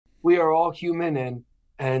we are all human,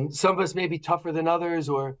 and some of us may be tougher than others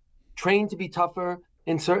or trained to be tougher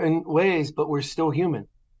in certain ways, but we're still human,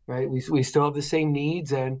 right? We still have the same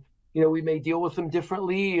needs, and we may deal with them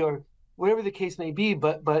differently or whatever the case may be,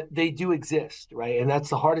 but they do exist, right? And that's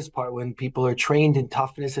the hardest part when people are trained in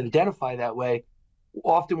toughness and identify that way.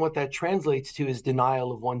 Often what that translates to is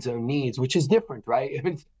denial of one's own needs, which is different, right? I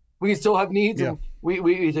mean, we can still have needs, Yeah. and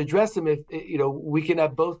we address them if we can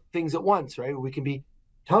have both things at once, right? We can be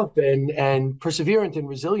tough and perseverant and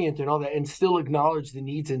resilient and all that, and still acknowledge the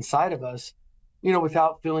needs inside of us,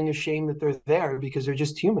 without feeling ashamed that they're there because they're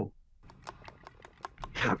just human.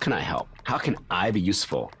 How can I help? How can I be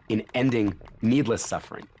useful in ending needless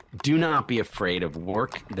suffering? Do not be afraid of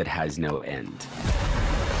work that has no end.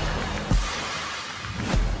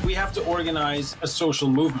 We have to organize a social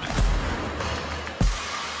movement.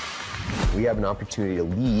 We have an opportunity to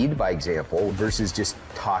lead by example versus just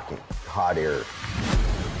talking, hot air.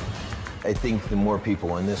 I think the more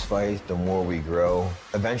people in this fight, the more we grow.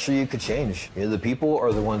 Eventually it could change. The people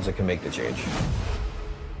are the ones that can make the change.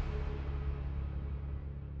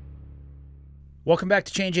 Welcome back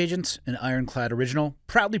to Change Agents, an Ironclad original,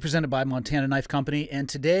 proudly presented by Montana Knife Company. And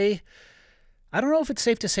today, I don't know if it's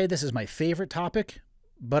safe to say this is my favorite topic,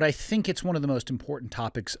 but I think it's one of the most important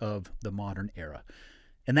topics of the modern era,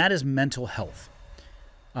 and that is mental health.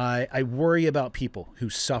 I worry about people who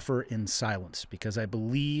suffer in silence because I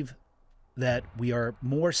believe that we are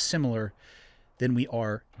more similar than we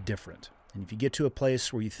are different. And if you get to a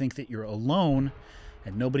place where you think that you're alone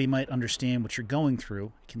and nobody might understand what you're going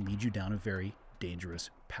through, it can lead you down a very dangerous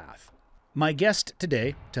path. My guest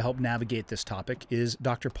today to help navigate this topic is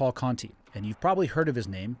Dr. Paul Conti, and you've probably heard of his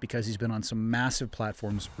name because he's been on some massive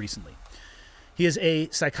platforms recently. He is a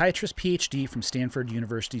psychiatrist Ph.D. from Stanford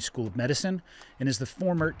University School of Medicine and is the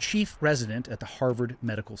former chief resident at the Harvard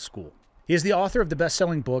Medical School. He is the author of the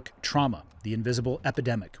best-selling book, Trauma, The Invisible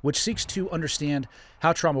Epidemic, which seeks to understand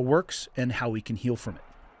how trauma works and how we can heal from it.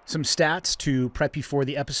 Some stats to prep you for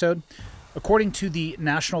the episode. According to the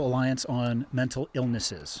National Alliance on Mental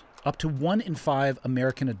Illnesses, up to 1 in 5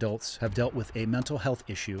 American adults have dealt with a mental health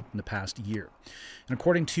issue in the past year. And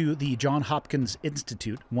according to the Johns Hopkins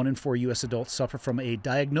Institute, 1 in 4 U.S. adults suffer from a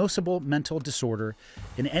diagnosable mental disorder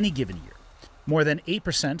in any given year. More than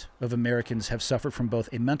 8% of Americans have suffered from both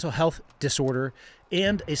a mental health disorder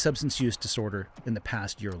and a substance use disorder in the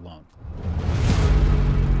past year alone.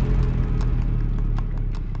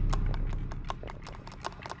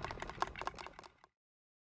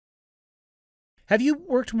 Have you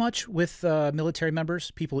worked much with military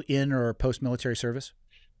members, people in or post-military service?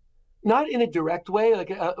 Not in a direct way.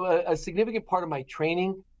 Like a significant part of my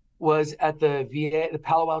training was at the VA, the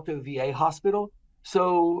Palo Alto VA hospital.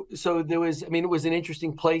 So there was, I mean, it was an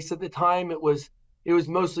interesting place at the time. It was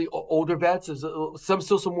mostly older vets. There's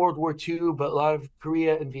still some World War II, but a lot of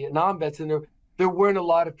Korea and Vietnam vets. And there weren't a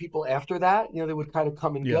lot of people after that. They would kind of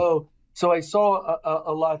come and go. So I saw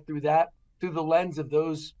a lot through the lens of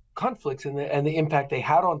those conflicts and the impact they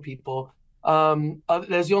had on people.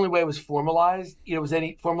 That's the only way it was formalized. Was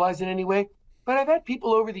any formalized in any way. But I've had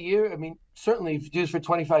people over the year. I mean, certainly if you do this for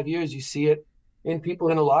 25 years, you see it in people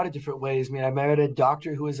in a lot of different ways. I mean, I met a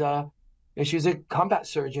doctor who was she was a combat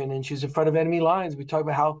surgeon, and she was in front of enemy lines. We talked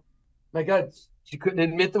about how, my God, she couldn't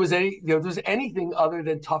admit there was anything other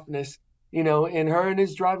than toughness, in her, and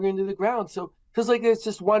is driving her into the ground. So just like it's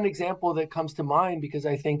just one example that comes to mind, because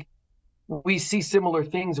I think we see similar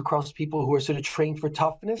things across people who are sort of trained for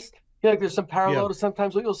toughness. Like there's some parallel to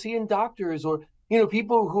sometimes what you'll see in doctors or,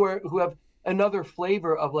 people who have another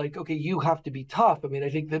flavor of like, okay, you have to be tough. I mean, I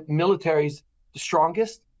think the military's the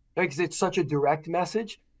strongest, right? Because it's such a direct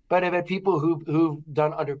message. But I've had people who've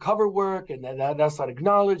done undercover work, and that's not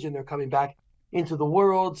acknowledged, and they're coming back into the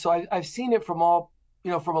world. So I've seen it from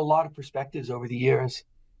from a lot of perspectives over the years.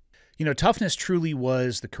 Toughness truly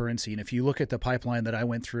was the currency. And if you look at the pipeline that I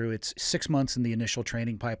went through, it's 6 months in the initial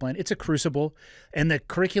training pipeline. It's a crucible, and the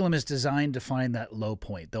curriculum is designed to find that low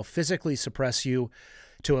point. They'll physically suppress you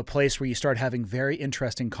to a place where you start having very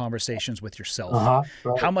interesting conversations with yourself.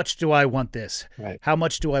 Right. How much do I want this? Right. How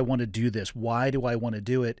much do I want to do this? Why do I want to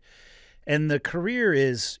do it? And the career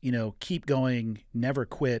is, keep going, never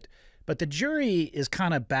quit. But the jury is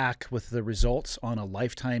kind of back with the results on a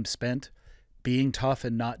lifetime spent being tough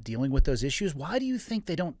and not dealing with those issues. Why do you think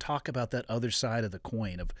they don't talk about that other side of the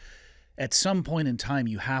coin of at some point in time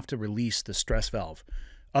you have to release the stress valve?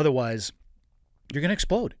 Otherwise, you're going to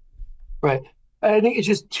explode. Right. I think it's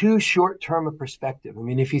just too short-term a perspective. I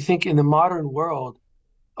mean, if you think in the modern world,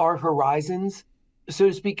 our horizons, so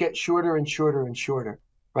to speak, get shorter and shorter and shorter,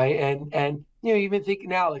 right? And even think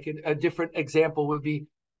now, like a different example would be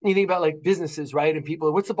you think about like businesses, right? And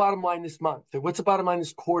people, what's the bottom line this month? Or what's the bottom line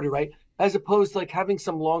this quarter, right? As opposed to like having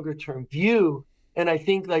some longer term view. And I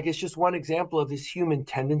think like it's just one example of this human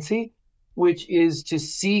tendency, which is to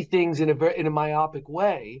see things in a myopic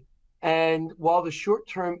way. And while the short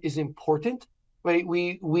term is important, right,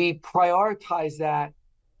 we prioritize that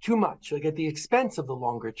too much, like at the expense of the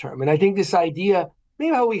longer term. And I think this idea,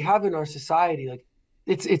 maybe how we have in our society, like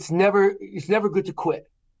it's never good to quit.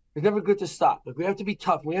 It's never good to stop. Like we have to be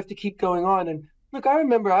tough. We have to keep going on. And look, I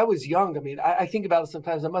remember I was young. I mean, I think about it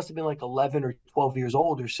sometimes. I must have been like 11 or 12 years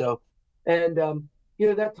old or so. And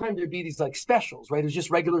that time there'd be these like specials, right? It was just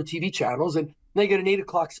regular TV channels, and they get an 8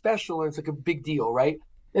 o'clock special, and it's like a big deal, right?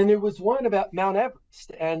 And there was one about Mount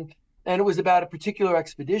Everest, and it was about a particular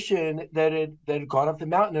expedition that had gone up the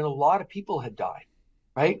mountain, and a lot of people had died,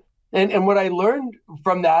 right? And what I learned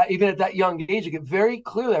from that, even at that young age, I get very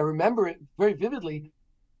clearly, I remember it very vividly,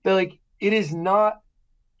 that like it is not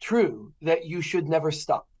true that you should never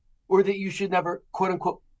stop, or that you should never quote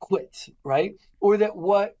unquote quit, right? Or that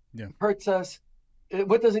what hurts us,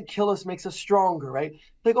 what doesn't kill us makes us stronger, right?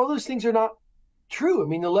 Like all those things are not true. I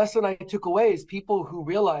mean, the lesson I took away is people who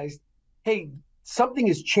realized, hey, something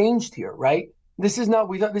has changed here, right? This is not,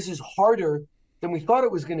 we thought this is harder than we thought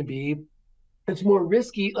it was going to be. It's more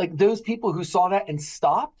risky. Like those people who saw that and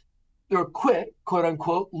stopped or quit, quote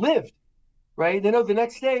unquote, lived, right? They know the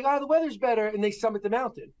next day, the weather's better, and they summit the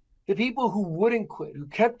mountain. The people who wouldn't quit, who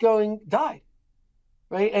kept going, died,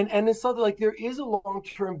 right? And it's something like there is a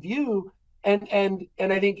long-term view, and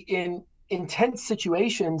I think in intense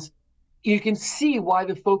situations, you can see why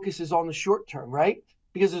the focus is on the short term, right?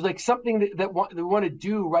 Because there's like something that we want to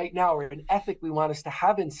do right now, or an ethic we want us to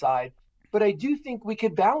have inside. But I do think we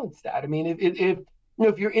could balance that. I mean,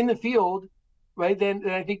 if you're in the field, right, then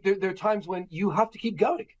I think there are times when you have to keep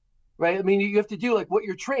going, right? I mean, you have to do like what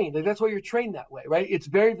you're trained. Like that's why you're trained that way, right? It's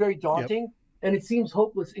very, very daunting, and it seems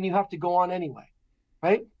hopeless, and you have to go on anyway,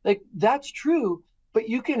 right? Like that's true, but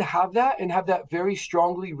you can have that and have that very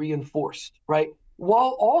strongly reinforced, right?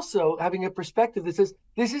 While also having a perspective that says,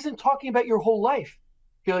 this isn't talking about your whole life.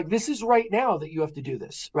 You're like, this is right now that you have to do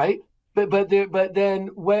this, right? But then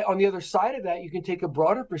on the other side of that, you can take a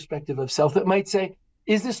broader perspective of self that might say,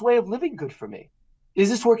 is this way of living good for me? Is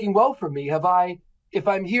this working well for me? If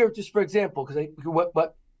I'm here, just for example, because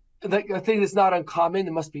a thing that's not uncommon,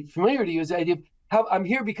 it must be familiar to you, is the idea of how I'm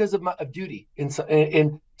here because of duty in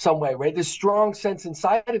some way, right? This strong sense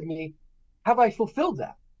inside of me, have I fulfilled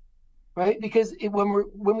that? Right? Because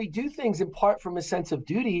when we do things in part from a sense of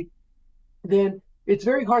duty, then it's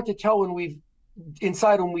very hard to tell when we've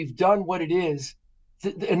done what it is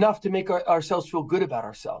enough to make ourselves feel good about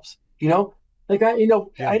ourselves. Like I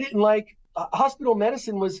didn't like hospital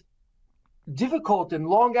medicine was difficult and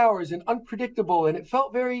long hours and unpredictable, and it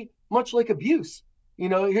felt very much like abuse.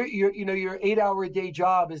 Your 8 hour a day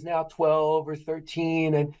job is now 12 or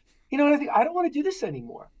 13, and and I think I don't want to do this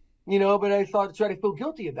anymore. But I thought, I feel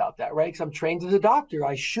guilty about that, right? Because I'm trained as a doctor.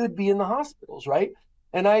 I should be in the hospitals, right?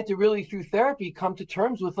 And I had to really, through therapy, come to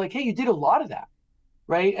terms with like, hey, you did a lot of that,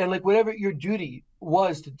 right? And like whatever your duty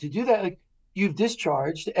was to do that, like you've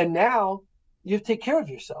discharged, and now you have to take care of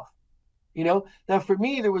yourself. Now for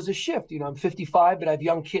me, there was a shift. I'm 55, but I have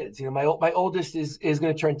young kids. My oldest is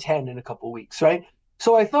going to turn 10 in a couple of weeks, right?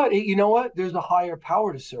 So I thought, hey, you know what? There's a higher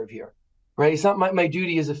power to serve here, right? It's not my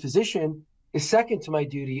duty as a physician is second to my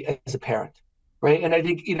duty as a parent, right? And I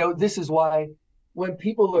think, this is why when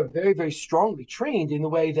people are very, very strongly trained in the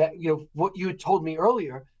way that, what you had told me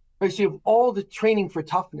earlier, right? So you have all the training for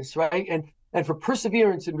toughness, right? And for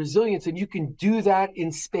perseverance and resilience, and you can do that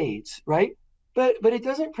in spades, right? But it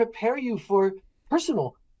doesn't prepare you for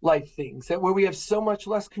personal life things where we have so much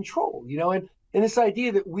less control, and this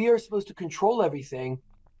idea that we are supposed to control everything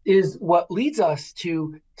is what leads us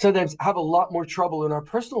to sometimes have a lot more trouble in our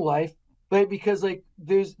personal life. But because like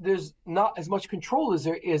there's not as much control as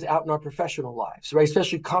there is out in our professional lives, right?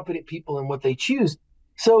 Especially competent people and what they choose.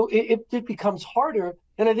 So it becomes harder.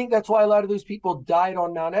 And I think that's why a lot of those people died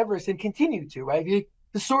on Mount Everest and continue to, right?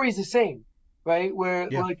 The story is the same, right? Where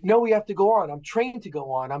we're like, no, we have to go on. I'm trained to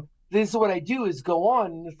go on. This is what I do is go on.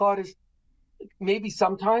 And the thought is maybe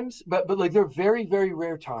sometimes, but like there are very, very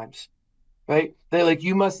rare times, right? That like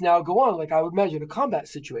you must now go on. Like I would imagine a combat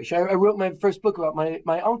situation. I wrote my first book about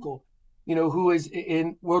my uncle, who was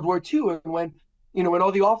in World War II. And when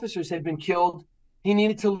all the officers had been killed, he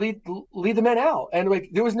needed to lead the men out. And like,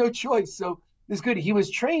 there was no choice. So it's good. He was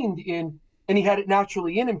trained in, and he had it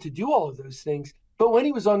naturally in him to do all of those things. But when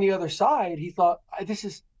he was on the other side, he thought, I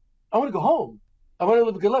want to go home. I want to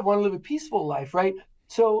live a good life. I want to live a peaceful life. Right.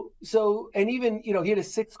 So, and even, he had a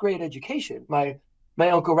 6th grade education, my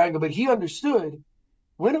Uncle Rango, but he understood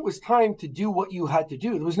when it was time to do what you had to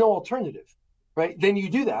do, there was no alternative, right? Then you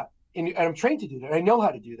do that, and I'm trained to do that. I know how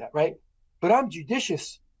to do that, right? But I'm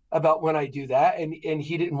judicious about when I do that, and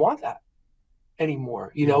he didn't want that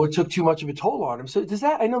anymore. You know, it took too much of a toll on him. So does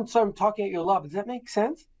that, I know I'm talking at you a lot, but does that make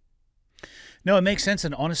sense? No, it makes sense.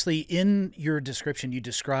 And honestly, in your description, you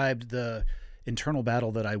described the internal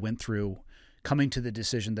battle that I went through coming to the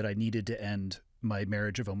decision that I needed to end my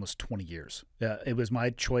marriage of almost 20 years. It was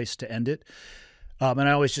my choice to end it. And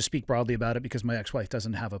I always just speak broadly about it because my ex-wife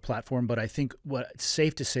doesn't have a platform. But I think what's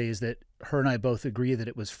safe to say is that her and I both agree that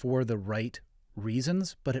it was for the right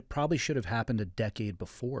reasons, but it probably should have happened a decade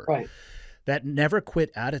before. Right. That never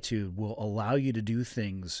quit attitude will allow you to do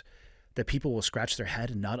things that people will scratch their head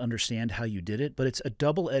and not understand how you did it. But it's a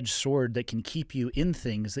double-edged sword that can keep you in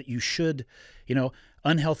things that you should, you know,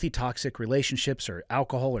 unhealthy, toxic relationships or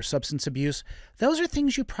alcohol or substance abuse. Those are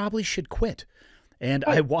things you probably should quit. And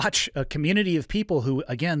I watch a community of people who,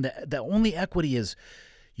 again, the only equity is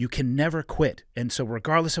you can never quit. And so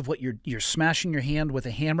regardless of what you're smashing your hand with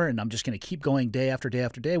a hammer and I'm just going to keep going day after day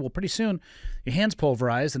after day. Well, pretty soon your hand's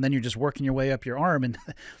pulverized and then you're just working your way up your arm. And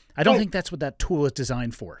I don't think that's what that tool is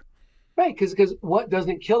designed for. Right, because what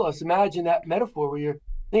doesn't kill us? Imagine that metaphor where you're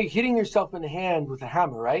hitting yourself in the hand with a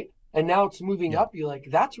hammer, right? And now it's moving up. You're like,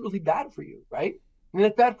 that's really bad for you, right? I mean,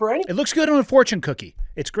 it's bad for anything. It looks good on a fortune cookie.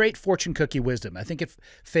 It's great fortune cookie wisdom. I think it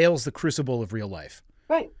fails the crucible of real life.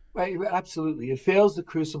 Right, absolutely. It fails the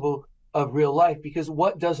crucible of real life because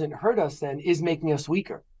what doesn't hurt us then is making us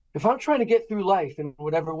weaker. If I'm trying to get through life in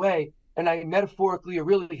whatever way, and I metaphorically or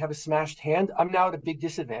really have a smashed hand, I'm now at a big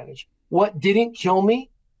disadvantage. What didn't kill me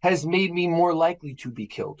has made me more likely to be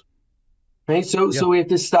killed. Right. So we have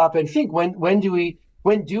to stop and think, when do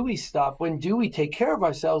we stop? When do we take care of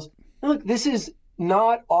ourselves? And look, this is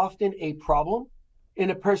not often a problem in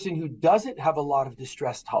a person who doesn't have a lot of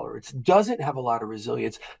distress tolerance, doesn't have a lot of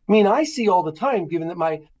resilience. I mean, I see all the time, given that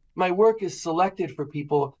my work is selected for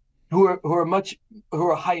people who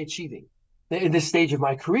are high achieving in this stage of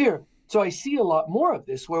my career. So I see a lot more of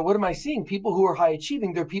this where what am I seeing? People who are high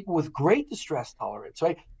achieving, they're people with great distress tolerance,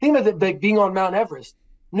 right? Think about it, like being on Mount Everest.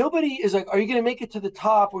 Nobody is like, are you going to make it to the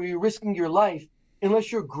top or you're risking your life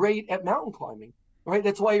unless you're great at mountain climbing, right?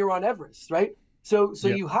 That's why you're on Everest, right? So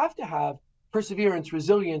you have to have perseverance,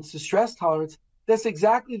 resilience, distress tolerance. That's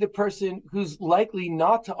exactly the person who's likely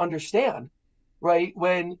not to understand, right?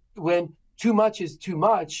 When too much is too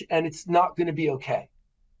much and it's not going to be okay.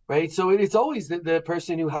 Right. So it's always the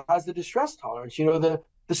person who has the distress tolerance, you know,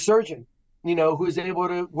 the surgeon, you know, who is able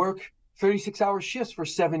to work 36-hour shifts for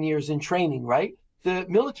 7 years in training. Right. The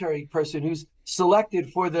military person who's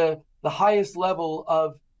selected for the highest level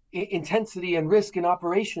of intensity and risk in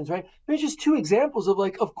operations. Right. There's just two examples of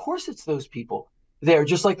like, of course, it's those people there,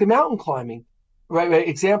 just like the mountain climbing. Right.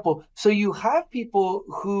 Example. So you have people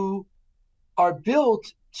who are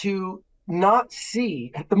built to not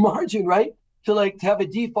see at the margin. Right. To have a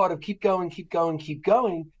default of keep going.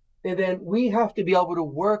 And then we have to be able to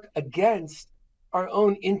work against our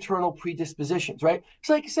own internal predispositions, right? It's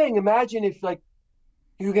like saying, imagine if like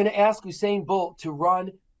you're going to ask Usain Bolt to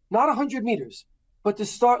run not 100 meters, but to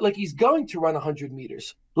start like he's going to run 100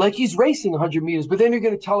 meters, like he's racing 100 meters, but then you're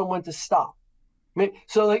going to tell him when to stop. Right?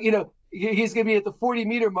 So like, you know, he's going to be at the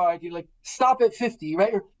 40-meter mark. You're like, stop at 50,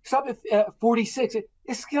 right? Or stop at 46.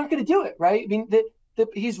 It's not going to do it, right? I mean,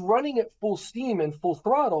 he's running at full steam and full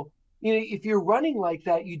throttle. You know, if you're running like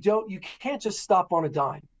that, you can't just stop on a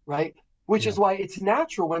dime, right? Which is why it's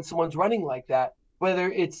natural when someone's running like that, whether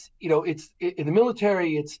it's, you know, it's in the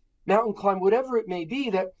military, it's mountain climb, whatever it may be,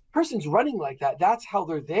 that person's running like that. That's how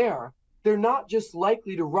they're there. They're not just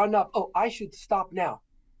likely to run up, oh, I should stop now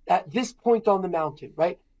at this point on the mountain,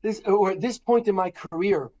 right? Or at this point in my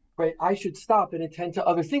career, right? I should stop and attend to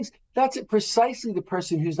other things. That's precisely the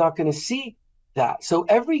person who's not going to see that. So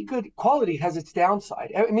every good quality has its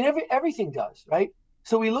downside. I mean, everything does, right?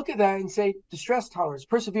 So we look at that and say distress tolerance,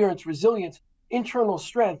 perseverance, resilience, internal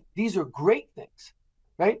strength. These are great things,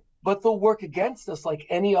 right? But they'll work against us like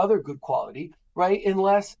any other good quality, right?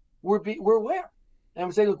 Unless we're aware. And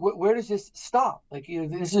we say, look, where does this stop? Like, you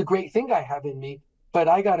know, this is a great thing I have in me, but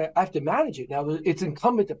I have to manage it now. It's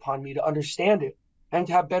incumbent upon me to understand it and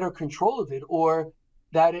to have better control of it, or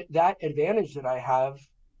that advantage that I have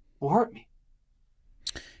will hurt me.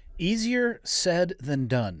 Easier said than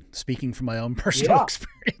done, speaking from my own personal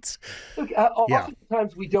experience. Look,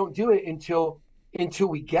 oftentimes we don't do it until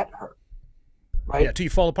we get hurt, right? Yeah, till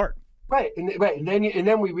you fall apart. Right, and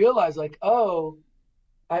then we realize like, oh,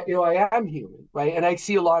 I am human, right? And I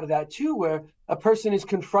see a lot of that too, where a person is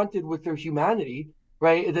confronted with their humanity,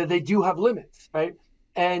 right? That they do have limits, right?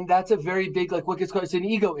 And that's a very big, like what gets called, it's an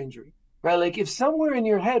ego injury. right? Like if somewhere in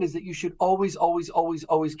your head is that you should always, always, always,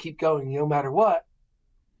 always keep going, no matter what,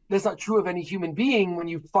 that's not true of any human being. When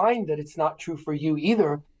you find that it's not true for you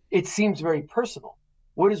either, it seems very personal.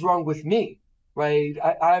 What is wrong with me, right?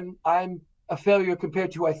 I'm a failure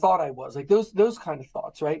compared to who I thought I was. Like those kind of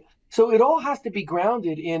thoughts, right? So it all has to be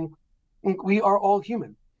grounded in we are all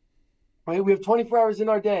human, right? We have 24 hours in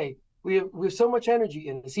our day. We have so much energy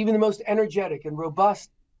in us. Even the most energetic and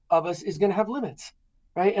robust of us is going to have limits,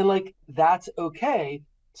 right? And like that's okay.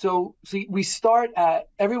 So see, we start at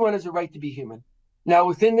everyone has a right to be human. Now,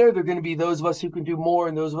 within there are going to be those of us who can do more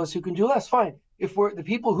and those of us who can do less. Fine. If we're the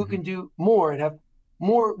people who can do more and have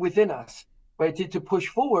more within us, right, to push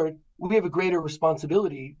forward, we have a greater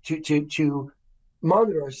responsibility to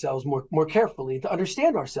monitor ourselves more carefully, to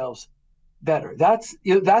understand ourselves better. That's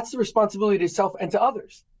that's the responsibility to self and to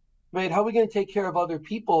others, right? How are we going to take care of other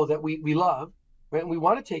people that we love, right? And we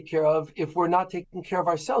want to take care of if we're not taking care of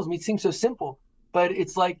ourselves. I mean, it seems so simple, but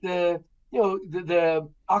it's like the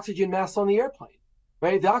oxygen mask on the airplane.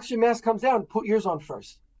 Right, the oxygen mask comes down. Put yours on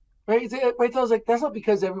first. Right, right. So I was like, that's not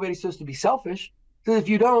because everybody's supposed to be selfish. Because if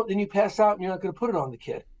you don't, then you pass out and you're not going to put it on the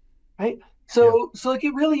kid. Right. So like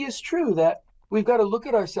it really is true that we've got to look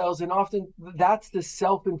at ourselves, and often that's the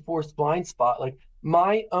self-enforced blind spot. Like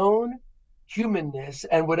my own humanness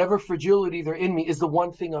and whatever fragility they're in me is the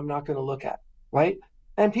one thing I'm not going to look at. Right.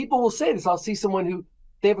 And people will say this. I'll see someone who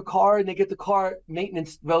they have a car and they get the car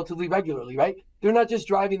maintenance relatively regularly. Right. They're not just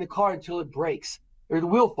driving the car until it breaks or the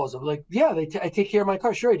wheel falls off. Like, yeah, I take care of my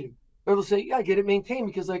car. Sure I do. Or they'll say, yeah, I get it maintained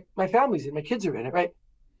because like my family's in it, my kids are in it, right?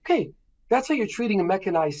 Okay, that's how you're treating a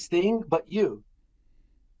mechanized thing, but you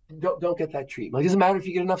don't get that treatment. Like, it doesn't matter if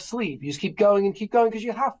you get enough sleep. You just keep going because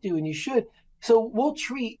you have to and you should. So we'll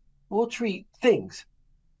treat things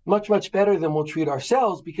much, much better than we'll treat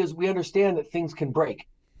ourselves because we understand that things can break.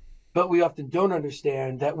 But we often don't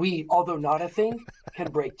understand that we, although not a thing, can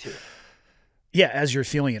break too. Yeah, as you're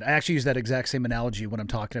feeling it. I actually use that exact same analogy when I'm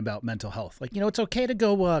talking about mental health. Like, it's okay to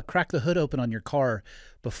go crack the hood open on your car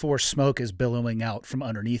before smoke is billowing out from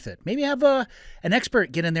underneath it. Maybe have an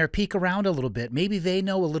expert get in there, peek around a little bit. Maybe they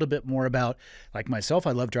know a little bit more about, like myself,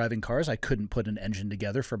 I love driving cars. I couldn't put an engine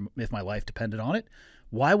together if my life depended on it.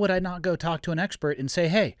 Why would I not go talk to an expert and say,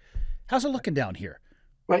 hey, how's it looking down here?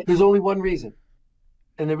 Right. There's only one reason,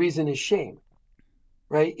 and the reason is shame.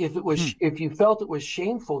 Right? If you felt it was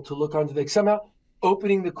shameful to look under somehow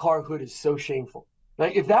opening the car hood is so shameful.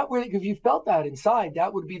 Right? If you felt that inside,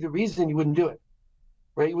 that would be the reason you wouldn't do it.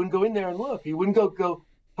 Right? You wouldn't go in there and look. You wouldn't go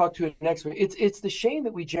talk to an expert. It's the shame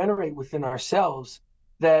that we generate within ourselves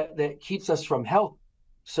that keeps us from health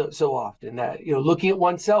so often. That looking at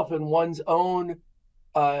oneself and one's own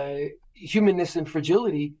humanness and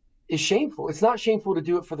fragility is shameful. It's not shameful to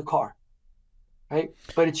do it for the car. Right,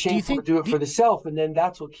 but it's shameful to do it for the self, and then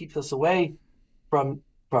that's what keeps us away from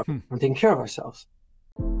taking care of ourselves.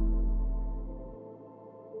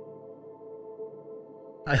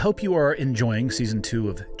 I hope you are enjoying season 2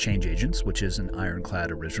 of Change Agents, which is an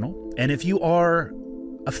Ironclad original. And if you are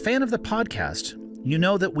a fan of the podcast, you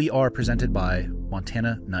know that we are presented by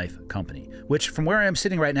Montana Knife Company, which from where I am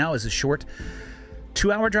sitting right now is a short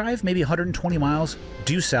 2-hour drive, maybe 120 miles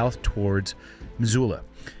due south towards Missoula.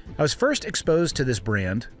 I was first exposed to this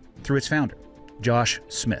brand through its founder, Josh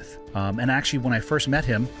Smith. And actually, when I first met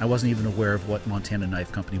him, I wasn't even aware of what Montana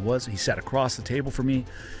Knife Company was. He sat across the table from me.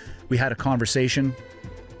 We had a conversation,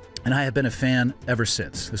 and I have been a fan ever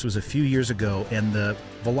since. This was a few years ago, and the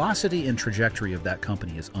velocity and trajectory of that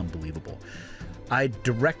company is unbelievable. I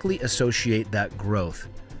directly associate that growth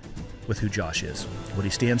with who Josh is, what he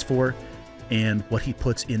stands for, and what he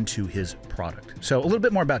puts into his product. So a little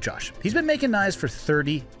bit more about Josh. He's been making knives for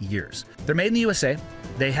 30 years. They're made in the USA.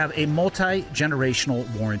 They have a multi-generational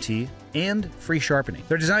warranty and free sharpening.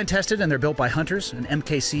 They're design tested and they're built by hunters, and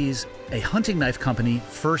MKC's a hunting knife company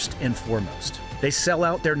first and foremost. They sell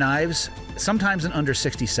out their knives sometimes in under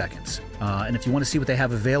 60 seconds. And if you want to see what they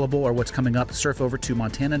have available or what's coming up, surf over to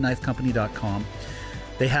montanaknifecompany.com.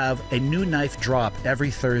 They have a new knife drop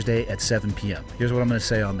every Thursday at 7 p.m. Here's what I'm going to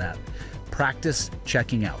say on that. Practice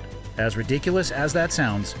checking out. As ridiculous as that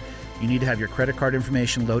sounds, you need to have your credit card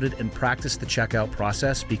information loaded and practice the checkout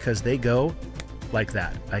process because they go like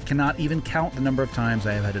that. I cannot even count the number of times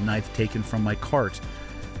I have had a knife taken from my cart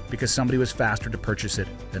because somebody was faster to purchase it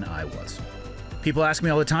than I was. People ask me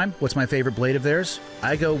all the time, what's my favorite blade of theirs?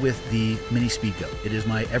 I go with the Mini Speedgo. It is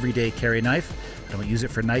my everyday carry knife. I don't use it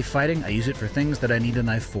for knife fighting. I use it for things that I need a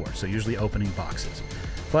knife for, so usually opening boxes.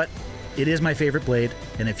 But it is my favorite blade,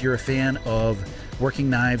 and if you're a fan of working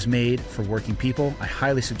knives made for working people, I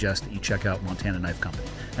highly suggest that you check out Montana Knife Company.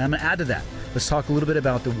 And I'm going to add to that. Let's talk a little bit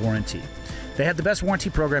about the warranty. They had the best warranty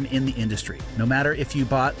program in the industry. No matter if you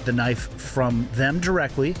bought the knife from them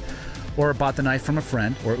directly, or bought the knife from a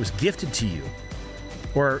friend, or it was gifted to you,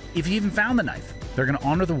 or if you even found the knife, they're going to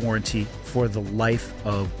honor the warranty for the life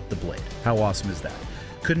of the blade. How awesome is that?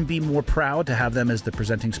 Couldn't be more proud to have them as the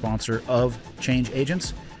presenting sponsor of Change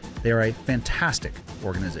Agents. They are a fantastic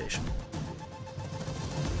organization.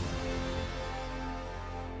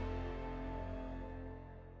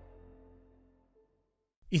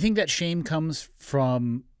 You think that shame comes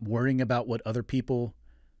from worrying about what other people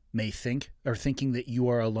may think, or thinking that you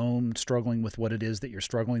are alone struggling with what it is that you're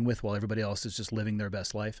struggling with while everybody else is just living their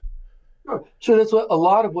best life? Sure. So that's what a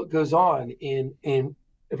lot of what goes on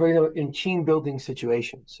for example, in team building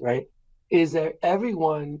situations, right? Is that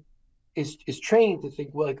everyone is trained to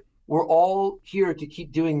think, well, like, we're all here to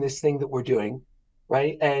keep doing this thing that we're doing,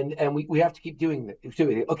 right? And we have to keep doing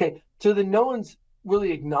it. Okay, so then no one's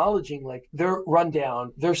really acknowledging, like, they're run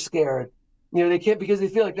down, they're scared, they can't, because they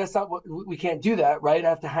feel like that's not what we can't do that, right? I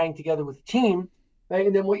have to hang together with the team, right?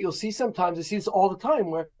 And then what you'll see sometimes, I see this all the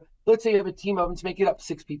time, where let's say you have a team of, let's make it up,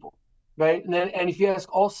 6 people, right? And if you ask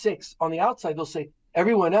all 6 on the outside, they'll say,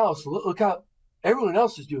 everyone else, look how everyone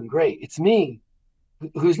else is doing great. It's me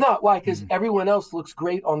who's not. Why? Because everyone else looks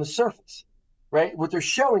great on the surface, right? What they're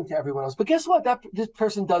showing to everyone else. But guess what? This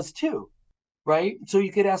person does too, right? So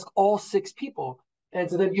you could ask all 6 people, and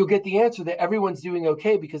so then you'll get the answer that everyone's doing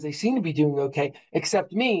okay because they seem to be doing okay,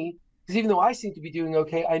 except me, because even though I seem to be doing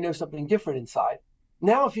okay, I know something different inside.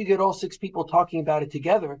 Now, if you get all 6 people talking about it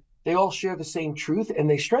together, they all share the same truth and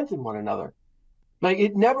they strengthen one another. Like,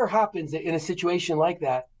 it never happens that in a situation like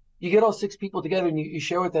that, you get all 6 people together and you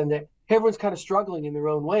share with them that everyone's kind of struggling in their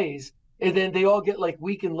own ways, and then they all get like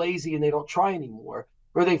weak and lazy and they don't try anymore,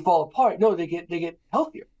 or they fall apart. No, they get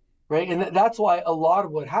healthier, right? And that's why a lot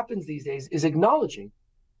of what happens these days is acknowledging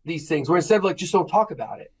these things, where instead of like, just don't talk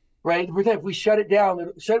about it, right? If we shut it down,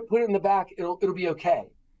 put it in the back, it'll be okay.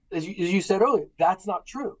 As you said earlier, that's not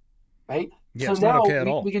true, right? Yeah, so it's now not okay at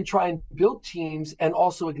all. we can try and build teams and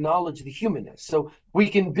also acknowledge the humanness. So we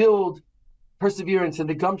can build perseverance and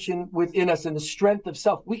the gumption within us and the strength of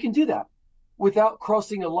self. We can do that without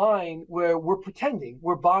crossing a line where we're pretending,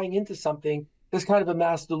 we're buying into something that's kind of a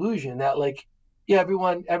mass delusion that, like, yeah,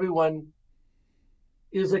 everyone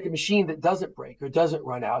is like a machine that doesn't break or doesn't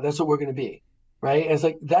run out. That's what we're going to be, right? And it's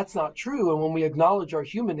like, that's not true. And when we acknowledge our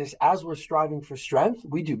humanness as we're striving for strength,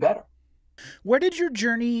 we do better. Where did your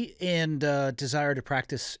journey and desire to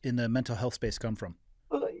practice in the mental health space come from?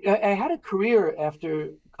 Well, I had a career after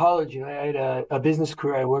college. I had a business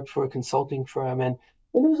career. I worked for a consulting firm, and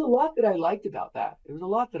there was a lot that I liked about that. There was a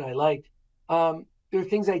lot that I liked. There were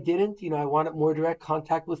things I didn't. I wanted more direct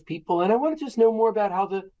contact with people, and I wanted to just know more about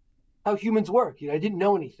how humans work. I didn't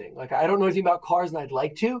know anything. Like, I don't know anything about cars, and I'd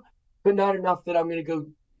like to, but not enough that I'm going to go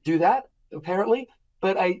do that, apparently.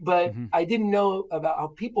 But I didn't know about how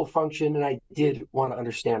people function, and I did want to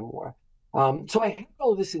understand more. So I had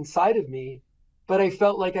all this inside of me, but I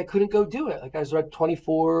felt like I couldn't go do it. Like, I was at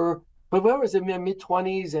 24, but when I was in my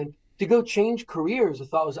mid-20s, and to go change careers, the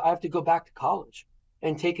thought was I have to go back to college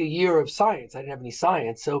and take a year of science. I didn't have any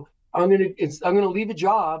science, so I'm gonna leave a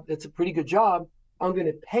job that's a pretty good job. I'm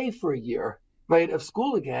gonna pay for a year, right, of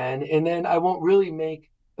school again, and then I won't really make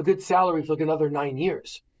a good salary for like another 9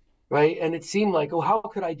 years. Right. And it seemed like, oh, how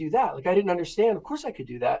could I do that? Like, I didn't understand. Of course I could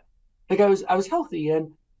do that. Like, I was healthy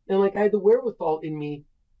and like I had the wherewithal in me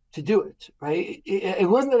to do it. Right. It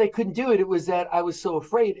wasn't that I couldn't do it. It was that I was so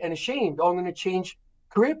afraid and ashamed. Oh, I'm going to change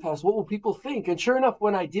career paths. What will people think? And sure enough,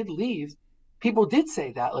 when I did leave, people did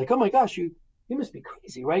say that, like, oh my gosh, you must be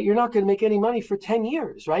crazy, right? You're not going to make any money for 10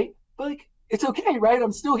 years. Right. But like, it's okay. Right.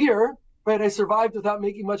 I'm still here. Right. I survived without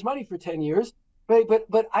making much money for 10 years. Right.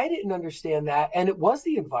 But I didn't understand that. And it was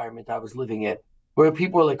the environment I was living in where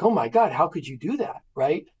people were like, oh, my God, how could you do that?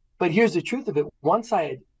 Right. But here's the truth of it. Once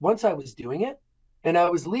I was doing it and I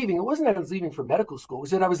was leaving, it wasn't that I was leaving for medical school. It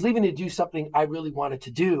was that I was leaving to do something I really wanted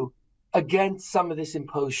to do against some of this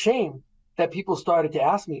imposed shame that people started to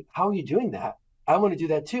ask me, how are you doing that? I want to do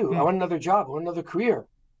that, too. I want another job. I want another career.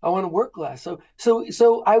 I want to work less.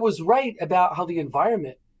 So I was right about how the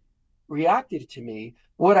environment reacted to me.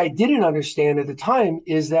 What I didn't understand at the time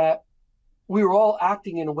is that we were all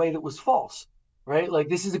acting in a way that was false, right? Like,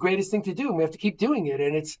 this is the greatest thing to do, and we have to keep doing it,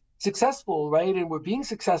 and it's successful, right? And we're being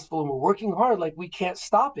successful, and we're working hard. Like, we can't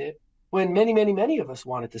stop it, when many, many, many of us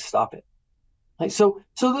wanted to stop it. Like, so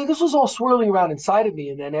this was all swirling around inside of me.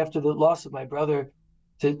 And then after the loss of my brother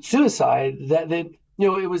to suicide,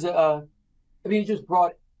 it was it just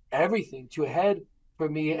brought everything to a head for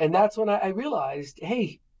me. And that's when I realized,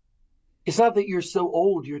 hey, it's not that you're so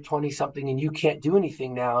old, you're 20 something and you can't do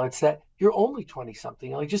anything now. It's that you're only 20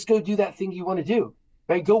 something. Like, just go do that thing you want to do,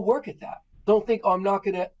 right? Go work at that. Don't think, oh, I'm not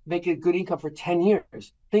going to make a good income for 10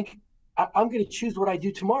 years. Think, I'm going to choose what I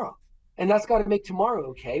do tomorrow. And that's got to make tomorrow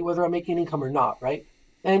okay, whether I'm making income or not, right?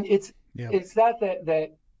 And it's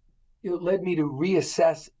that led me to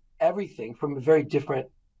reassess everything from a very different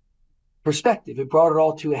perspective. It brought it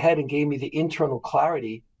all to a head and gave me the internal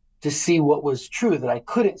clarity to see what was true that I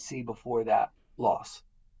couldn't see before that loss.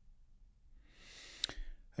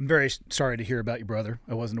 I'm very sorry to hear about your brother.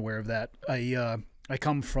 I wasn't aware of that. I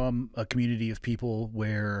come from a community of people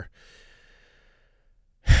where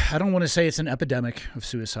I don't want to say it's an epidemic of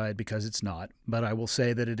suicide, because it's not, but I will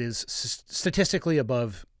say that it is statistically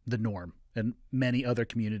above the norm in many other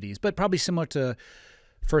communities, but probably similar to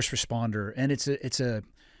first responder. And it's a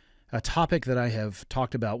topic that I have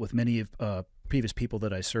talked about with many of previous people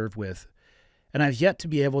that I served with, and I've yet to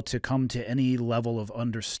be able to come to any level of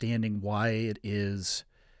understanding why it is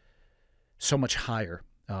so much higher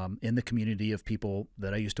in the community of people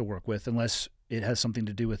that I used to work with, unless it has something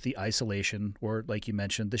to do with the isolation or, like you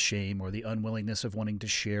mentioned, the shame or the unwillingness of wanting to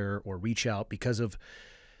share or reach out because of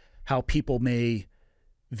how people may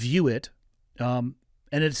view it. And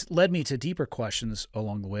it's led me to deeper questions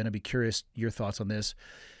along the way, and I'd be curious your thoughts on this.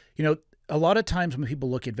 A lot of times when people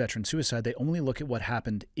look at veteran suicide, they only look at what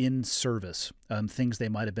happened in service, things they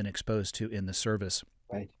might have been exposed to in the service.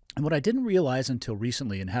 Right. And what I didn't realize until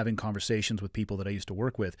recently in having conversations with people that I used to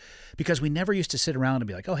work with, because we never used to sit around and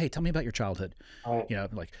be like, oh, hey, tell me about your childhood. Right.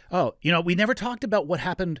 We never talked about what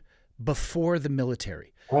happened before the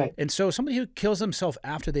military. Right. And so somebody who kills themselves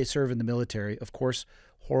after they serve in the military, of course,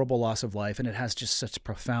 horrible loss of life, and it has just such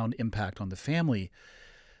profound impact on the family.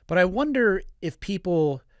 But I wonder if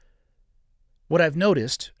people, what I've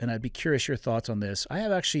noticed, and I'd be curious your thoughts on this, I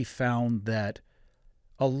have actually found that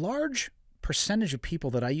a large percentage of people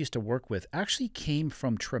that I used to work with actually came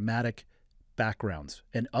from traumatic backgrounds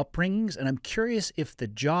and upbringings. And I'm curious if the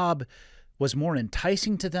job was more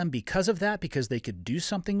enticing to them because of that, because they could do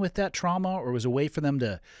something with that trauma, or was a way for them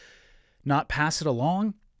to not pass it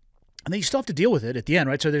along. And then you still have to deal with it at the end,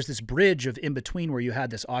 right? So there's this bridge of in between where you had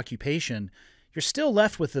this occupation. You're still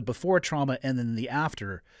left with the before trauma and then the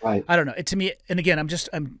after. Right. I don't know. To me, and again,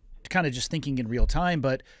 I'm kind of just thinking in real time,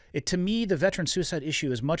 but to me, the veteran suicide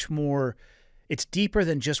issue is much more, it's deeper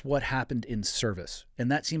than just what happened in service. And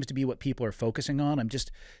that seems to be what people are focusing on. I'm just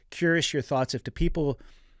curious your thoughts. If to people,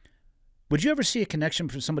 would you ever see a connection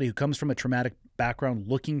from somebody who comes from a traumatic background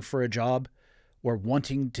looking for a job or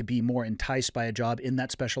wanting to be more enticed by a job in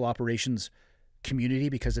that special operations community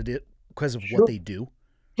because of what they do?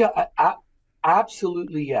 Yeah,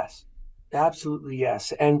 absolutely yes. Absolutely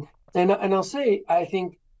yes. And I'll say, I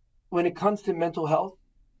think when it comes to mental health,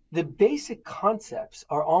 the basic concepts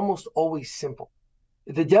are almost always simple.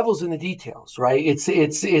 The devil's in the details, right? It's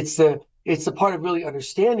the part of really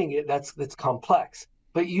understanding it that's complex.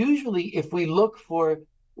 But usually, if we look for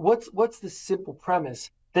what's the simple premise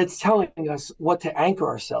that's telling us what to anchor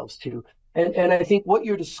ourselves to, and I think what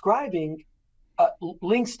you're describing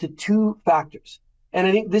links to two factors. And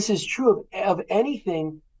I think this is true of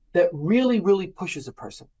anything that really, really pushes a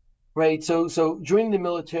person, right? So joining the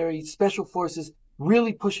military, special forces,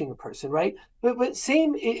 really pushing a person, right? But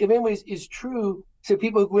same in many ways is true to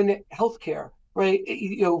people who go into healthcare, right?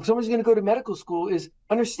 If someone's going to go to medical school,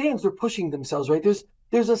 understands they're pushing themselves, right?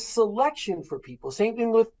 There's a selection for people. Same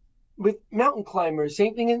thing with mountain climbers.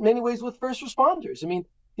 Same thing in many ways with first responders. I mean,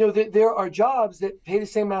 there are jobs that pay the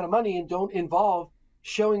same amount of money and don't involve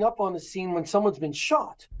showing up on the scene when someone's been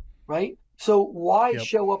shot, right? So why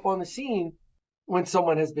show up on the scene when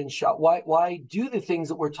someone has been shot? Why do the things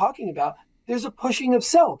that we're talking about? There's a pushing of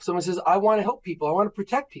self. Someone says, I want to help people. I want to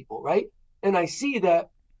protect people, right? And I see that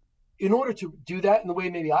in order to do that in the way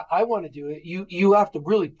maybe I want to do it, you have to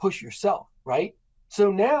really push yourself, right?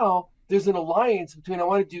 So now there's an alliance between I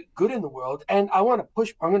want to do good in the world and I'm going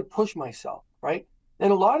to push myself, right?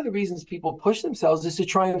 And a lot of the reasons people push themselves is to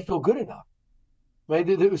try and feel good enough, right?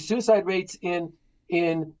 The suicide rates in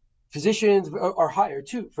physicians are higher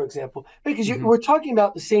too, for example, because we're talking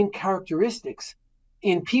about the same characteristics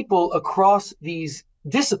in people across these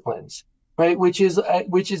disciplines, right? Which is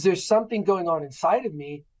there's something going on inside of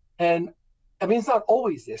me, and I mean it's not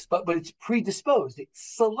always this, but it's predisposed. It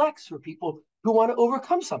selects for people who want to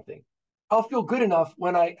overcome something. I'll feel good enough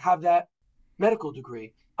when I have that medical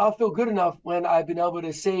degree. I'll feel good enough when I've been able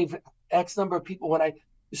to save X number of people,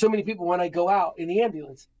 so many people when I go out in the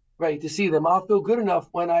ambulance, right, to see them. I'll feel good enough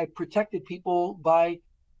when I protected people by,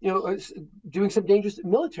 doing some dangerous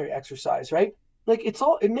military exercise, right? Like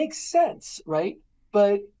it makes sense, right?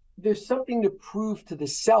 But there's something to prove to the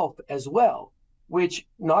self as well, which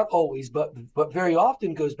not always, but very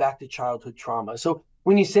often goes back to childhood trauma. So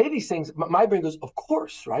when you say these things, my brain goes, of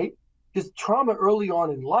course, right? Because trauma early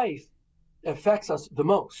on in life affects us the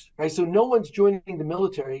most, right? So no one's joining the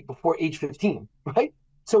military before age 15, right?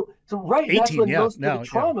 So right, that's 18, when yeah, most of the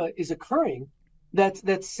trauma is occurring. That's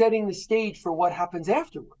setting the stage for what happens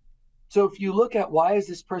afterward. So if you look at why is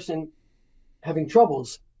this person having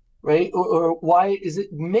troubles, right? Or why is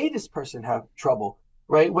it made this person have trouble,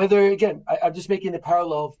 right? Whether, again, I'm just making the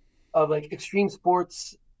parallel of like extreme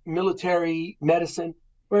sports, military, medicine,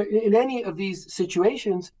 right? In any of these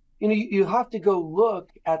situations, you have to go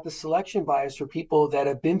look at the selection bias for people that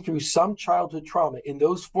have been through some childhood trauma in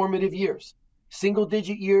those formative years, single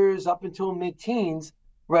digit years up until mid-teens,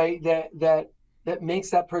 right? That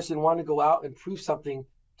makes that person want to go out and prove something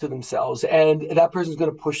to themselves. And that person's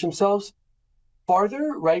going to push themselves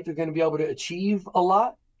farther, right? They're going to be able to achieve a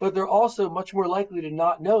lot, but they're also much more likely to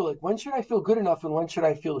not know, like, when should I feel good enough and when should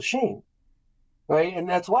I feel ashamed, right? And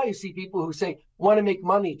that's why you see people who say, want to make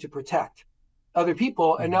money to protect other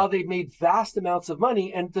people, and now they've made vast amounts of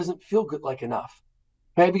money and it doesn't feel good like enough,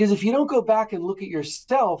 right? Because if you don't go back and look at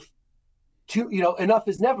yourself, enough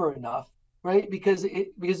is never enough, right? Because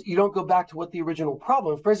you don't go back to what the original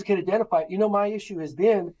problem. If a person can identify, my issue has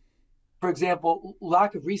been, for example,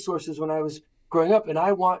 lack of resources when I was growing up, and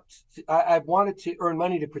I wanted to earn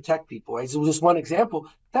money to protect people. Right? So just one example.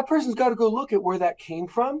 That person's got to go look at where that came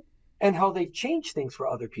from and how they've changed things for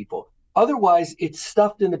other people. Otherwise, it's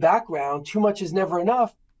stuffed in the background. Too much is never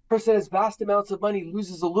enough. Person has vast amounts of money,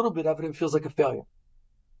 loses a little bit of it, and feels like a failure.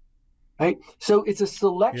 Right? So it's a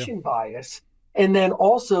selection bias. And then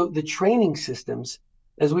also the training systems,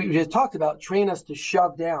 as we just talked about, train us to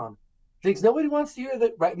shove down things. Nobody wants to hear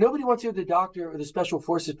that, right? Nobody wants to hear the doctor or the special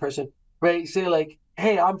forces person, right, say like,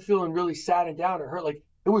 hey, I'm feeling really sad and down or hurt. Like,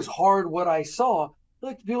 it was hard what I saw.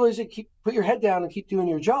 Like, people just put your head down and keep doing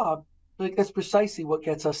your job. Like, that's precisely what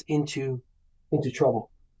gets us into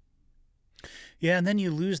trouble. Yeah, and then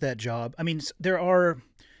you lose that job. I mean, there are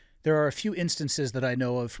a few instances that I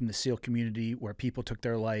know of from the SEAL community where people took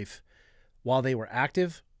their life while they were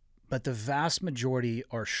active, but the vast majority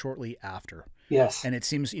are shortly after. Yes. And it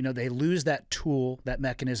seems, they lose that tool, that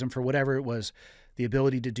mechanism for whatever it was, the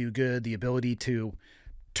ability to do good, the ability to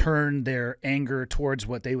turn their anger towards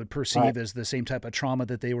what they would perceive as the same type of trauma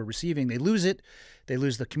that they were receiving. They lose it. They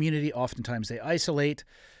lose the community. Oftentimes they isolate.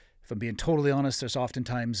 If I'm being totally honest, there's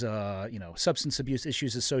oftentimes, substance abuse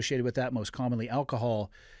issues associated with that, most commonly alcohol.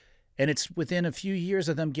 And it's within a few years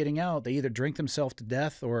of them getting out, they either drink themselves to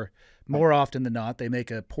death or more often than not, they make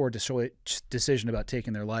a poor decision about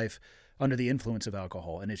taking their life under the influence of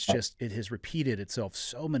alcohol. And it's just, it has repeated itself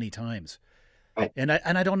so many times. Right. And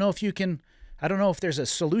I don't know if I don't know if there's a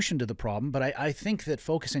solution to the problem, but I think that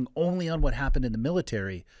focusing only on what happened in the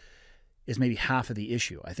military is maybe half of the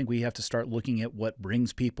issue. I think we have to start looking at what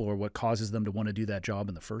brings people or what causes them to want to do that job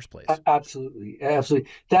in the first place. Absolutely.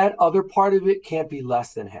 That other part of it can't be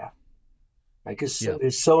less than half. Right? Because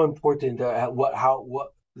it's so important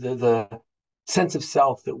the sense of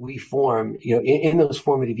self that we form, in those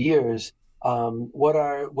formative years, what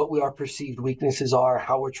our perceived weaknesses are,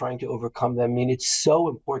 how we're trying to overcome them. I mean, it's so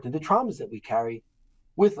important. The traumas that we carry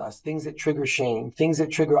with us, things that trigger shame, things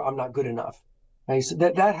that trigger I'm not good enough. Right? So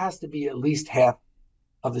that has to be at least half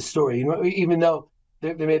of the story. Even though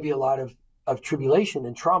there may be a lot of tribulation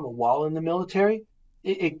and trauma while in the military,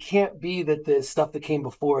 it can't be that the stuff that came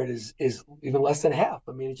before it is even less than half.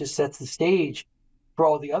 I mean, it just sets the stage for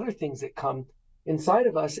all the other things that come inside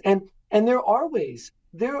of us. And there are ways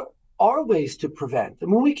to prevent. I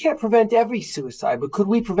mean, we can't prevent every suicide, but could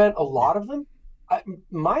we prevent a lot of them?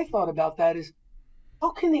 My thought about that is, how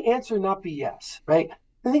can the answer not be yes, right?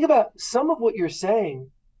 And think about some of what you're saying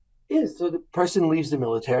is, so the person leaves the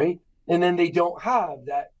military and then they don't have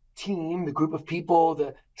that team, the group of people,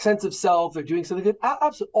 the sense of self, they're doing something good.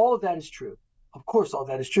 Absolutely, all of that is true. Of course, all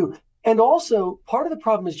that is true. And also, part of the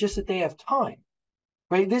problem is just that they have time,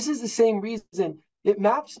 right? This is the same reason it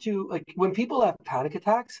maps to, like, when people have panic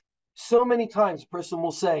attacks, so many times a person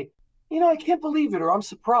will say, I can't believe it, or I'm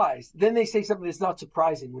surprised. Then they say something that's not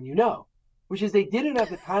surprising when which is they didn't have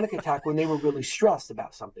the panic attack when they were really stressed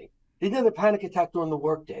about something. They didn't have the panic attack during the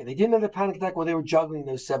workday. They didn't have the panic attack while they were juggling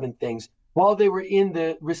those 7 things, while they were in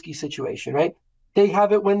the risky situation, right? They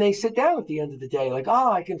have it when they sit down at the end of the day, like,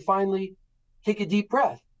 I can finally take a deep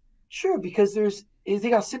breath. Sure, because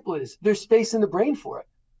think how simple it is. There's space in the brain for it.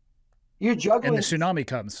 You're juggling. And the tsunami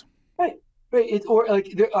comes. Right. Or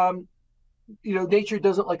like, nature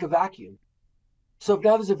doesn't like a vacuum. So if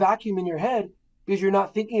now there's a vacuum in your head because you're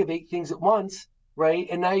not thinking of 8 things at once, right?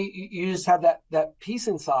 And now you just have that peace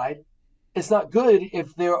inside. It's not good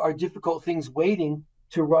if there are difficult things waiting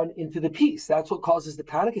to run into the peace. That's what causes the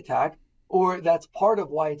panic attack, or that's part of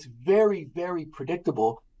why it's very, very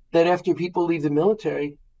predictable that after people leave the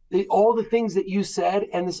military, all the things that you said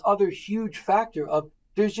and this other huge factor of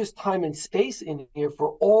there's just time and space in here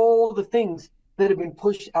for all the things that have been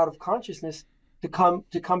pushed out of consciousness to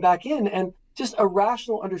come back in, and just a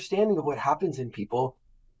rational understanding of what happens in people,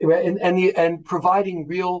 right? And providing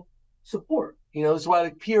real support. That's why,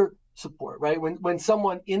 like, peer support, right? When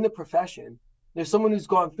someone in the profession, there's someone who's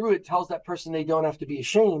gone through it, tells that person they don't have to be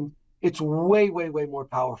ashamed, it's way, way, way more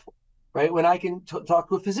powerful, right? When I can talk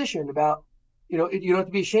to a physician about, you don't have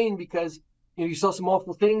to be ashamed because you saw some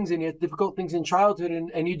awful things and you had difficult things in childhood,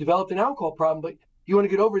 and you developed an alcohol problem, but you want to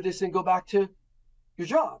get over this and go back to your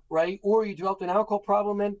job, right? Or you developed an alcohol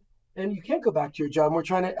problem and you can't go back to your job. And we're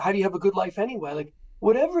trying to, how do you have a good life anyway? Like,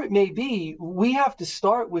 whatever it may be, we have to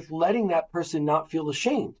start with letting that person not feel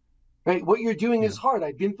ashamed, right? What you're doing is hard.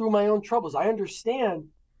 I've been through my own troubles. I understand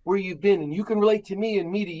where you've been, and you can relate to me and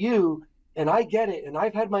me to you, and I get it. And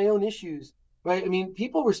I've had my own issues, right? I mean,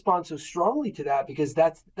 people respond so strongly to that because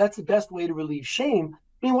that's the best way to relieve shame.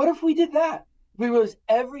 I mean, what if we did that? We realized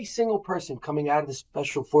every single person coming out of the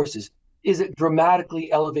special forces is at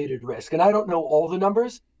dramatically elevated risk. And I don't know all the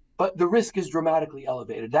numbers, but the risk is dramatically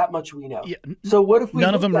elevated. That much we know. Yeah. So what if we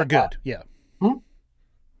none of them are good? That? Yeah.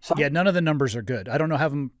 Sorry? Yeah, none of the numbers are good. I don't know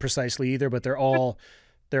have them precisely either, but they're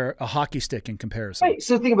a hockey stick in comparison. Right.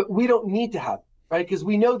 So think about it, we don't need to have it, right? Because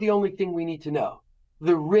we know the only thing we need to know.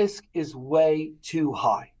 The risk is way too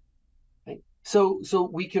high. Right? So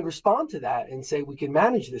we can respond to that and say we can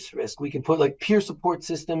manage this risk. We can put like peer support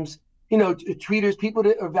systems, treaters, people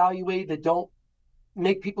to evaluate that don't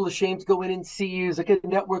make people ashamed to go in and see you. It's like a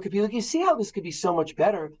network of people. Like, you see how this could be so much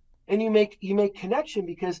better, and you make connection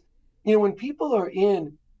because when people are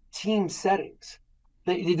in team settings,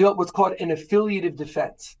 they develop what's called an affiliative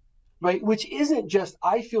defense, right? Which isn't just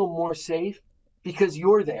I feel more safe because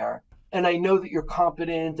you're there and I know that you're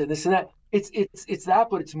competent and this and that. It's that,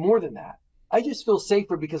 but it's more than that. I just feel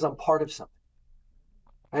safer because I'm part of something,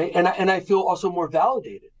 right? And I feel also more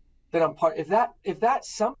validated that I'm part. If that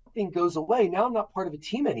something goes away, now I'm not part of a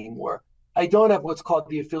team anymore. I don't have what's called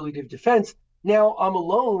the affiliative defense. Now I'm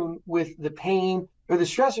alone with the pain or the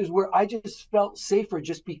stressors where I just felt safer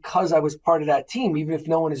just because I was part of that team, even if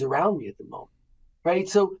no one is around me at the moment, right?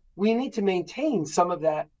 So we need to maintain some of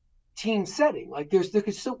that team setting. Like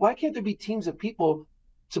why can't there be teams of people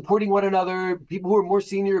supporting one another, people who are more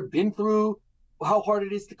senior, been through how hard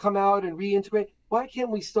it is to come out and reintegrate? Why can't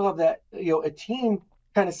we still have that, a team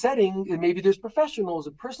kind of setting, and maybe there's professionals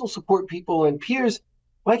and personal support people and peers?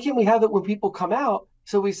 Why can't we have that when people come out?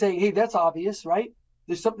 So we say, hey, that's obvious, right?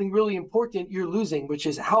 There's something really important you're losing, which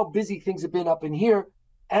is how busy things have been up in here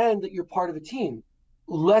and that you're part of a team.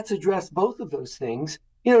 Let's address both of those things.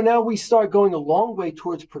 Now we start going a long way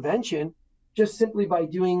towards prevention just simply by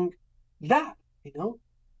doing that,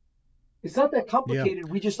 It's not that complicated.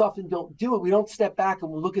 Yeah. We just often don't do it. We don't step back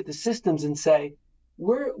and we look at the systems and say,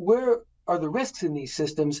 where are the risks in these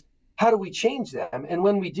systems? How do we change them? And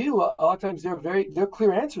when we do, a lot of times they're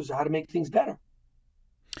clear answers to how to make things better.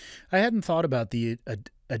 I hadn't thought about the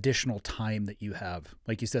additional time that you have.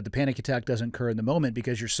 Like you said, the panic attack doesn't occur in the moment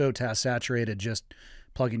because you're so task saturated, just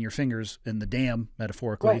plugging your fingers in the dam,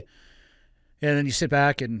 metaphorically. Right. And then you sit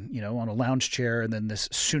back and, on a lounge chair, and then this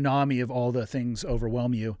tsunami of all the things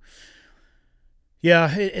overwhelm you.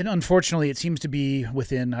 Yeah, and unfortunately, it seems to be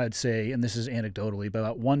within, I'd say, and this is anecdotally,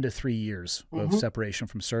 about 1 to 3 years of separation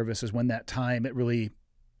from service is when that time it really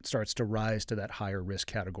starts to rise to that higher risk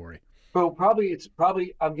category. Well, it's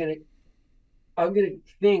probably I'm gonna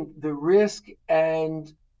think the risk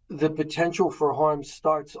and the potential for harm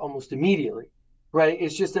starts almost immediately, right?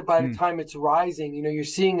 It's just that by the time it's rising, you're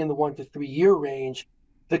seeing in the 1 to 3 year range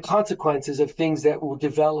the consequences of things that were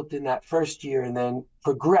developed in that first year and then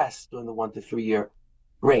progressed during the 1 to 3 year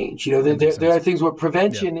range. There are things where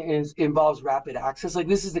prevention involves rapid access. Like,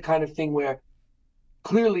 this is the kind of thing where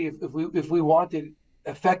clearly if we wanted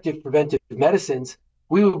effective preventive medicines,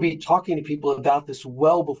 we would be talking to people about this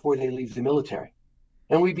well before they leave the military.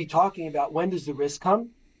 And we'd be talking about, when does the risk come?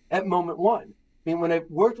 At moment one. I mean, when I've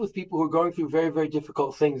worked with people who are going through very, very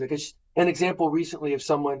difficult things, like an example recently of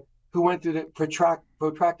someone who went through the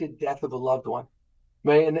protracted death of a loved one,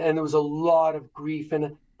 right? And there was a lot of grief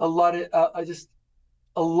and a lot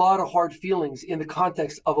of hard feelings in the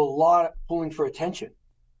context of a lot of pulling for attention,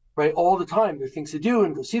 right? All the time, there are things to do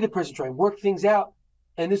and go see the person, try and work things out.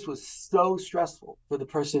 And this was so stressful for the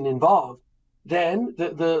person involved. Then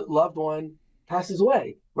the loved one passes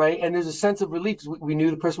away, right? And there's a sense of relief. We knew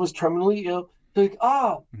the person was terminally ill. So like,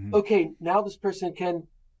 okay, now this person can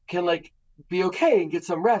like be okay and get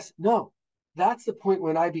some rest. No, that's the point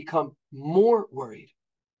when I become more worried.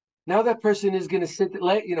 Now that person is going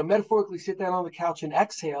to metaphorically sit down on the couch and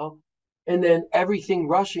exhale, and then everything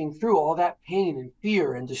rushing through all that pain and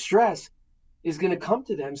fear and distress is going to come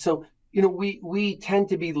to them. So, we tend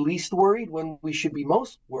to be least worried when we should be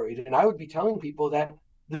most worried. And I would be telling people that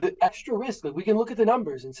the extra risk, like we can look at the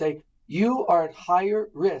numbers and say, you are at higher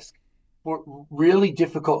risk for really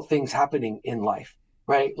difficult things happening in life,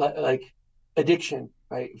 right? Like addiction,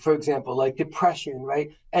 right? For example, like depression,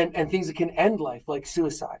 right? And things that can end life, like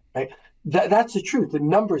suicide, right? That's the truth. The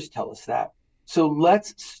numbers tell us that. So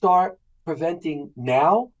let's start preventing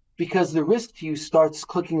now, because the risk to you starts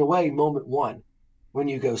clicking away moment one when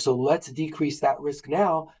you go. So let's decrease that risk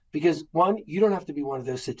now, because one, you don't have to be one of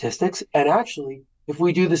those statistics. And actually, if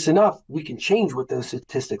we do this enough, we can change what those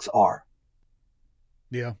statistics are.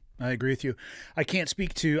 Yeah, I agree with you. I've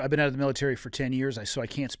been out of the military for 10 years, so I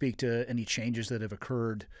can't speak to any changes that have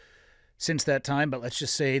occurred since that time. But let's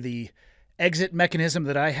just say the exit mechanism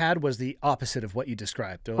that I had was the opposite of what you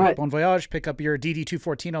described. They're like, right. Bon voyage, pick up your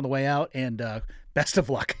DD-214 on the way out, and best of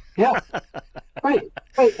luck. Yeah, right.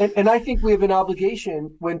 And I think we have an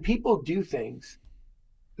obligation when people do things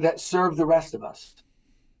that serve the rest of us.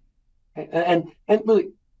 And really,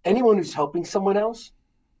 anyone who's helping someone else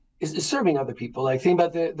is serving other people. Like, think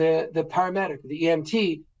about the paramedic, the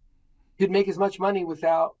EMT, could make as much money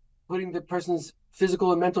without putting the person's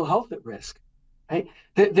physical and mental health at risk. Right?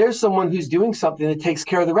 There's someone who's doing something that takes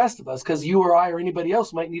care of the rest of us, because you or I or anybody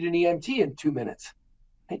else might need an EMT in 2 minutes.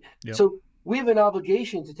 Right? Yep. So we have an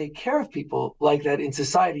obligation to take care of people like that in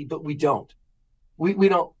society, but we don't. We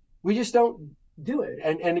just don't do it.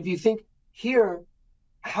 And if you think here,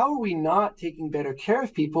 how are we not taking better care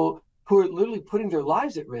of people who are literally putting their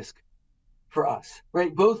lives at risk for us,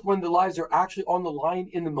 right? Both when the lives are actually on the line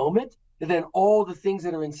in the moment, and then all the things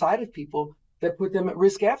that are inside of people that put them at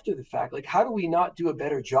risk after the fact. Like, how do we not do a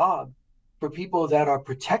better job for people that are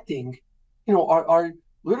protecting, our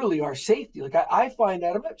literally our safety? Like, I find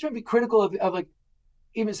that, I'm not trying to be critical of like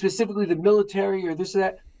even specifically the military or this or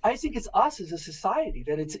that. I think it's us as a society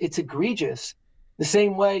that it's egregious. The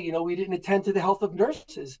same way, we didn't attend to the health of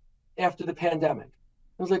nurses after the pandemic.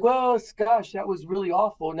 I was like, well, gosh, that was really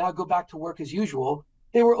awful. Now go back to work as usual.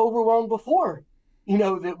 They were overwhelmed before,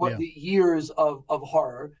 the years of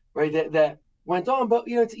horror, right? That went on. But,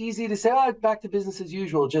 it's easy to say, back to business as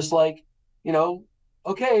usual. Just like,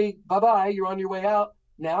 okay, bye-bye, you're on your way out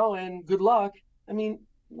now and good luck. I mean,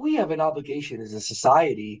 we have an obligation as a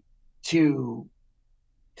society to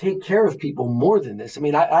take care of people more than this. I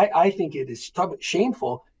mean, I think it is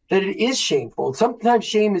shameful that it is shameful. Sometimes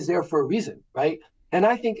shame is there for a reason, right? And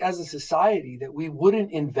I think as a society that we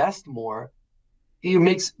wouldn't invest more, it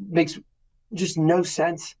makes just no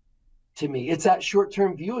sense to me. It's that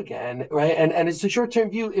short-term view again, right? And it's a short-term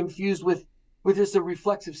view infused with just a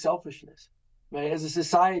reflexive selfishness, right? As a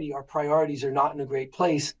society, our priorities are not in a great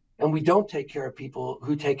place, and we don't take care of people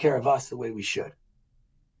who take care of us the way we should.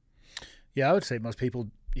 Yeah, I would say most people,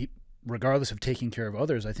 regardless of taking care of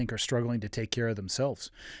others, I think are struggling to take care of themselves.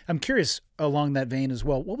 I'm curious along that vein as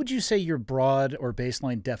well. What would you say your broad or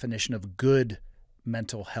baseline definition of good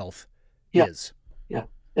mental health is? Yeah.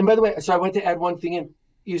 And by the way, so I want to add one thing in.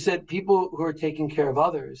 You said people who are taking care of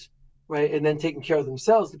others, right? And then taking care of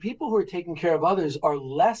themselves. The people who are taking care of others are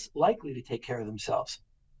less likely to take care of themselves.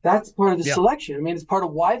 That's part of the selection. I mean, it's part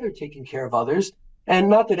of why they're taking care of others. And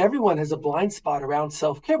not that everyone has a blind spot around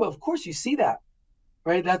self-care, but of course you see that.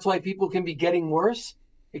 Right? That's why people can be getting worse.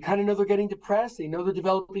 They kind of know they're getting depressed. They know they're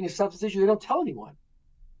developing a substance issue. They don't tell anyone.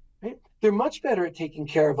 Right? They're much better at taking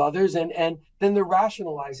care of others, and then they're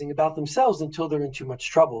rationalizing about themselves until they're in too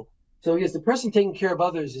much trouble. So yes, the person taking care of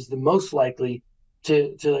others is the most likely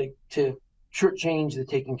to shortchange the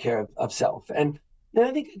taking care of self. And I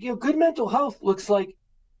think good mental health looks like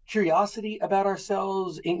curiosity about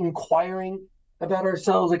ourselves, inquiring about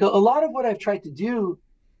ourselves. Like a lot of what I've tried to do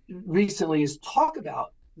recently is talk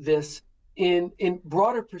about this in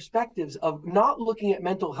broader perspectives of not looking at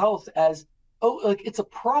mental health as, like it's a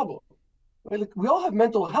problem, right? Like we all have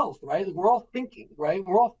mental health, right? Like we're all thinking, right?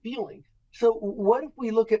 We're all feeling. So what if we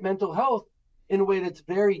look at mental health in a way that's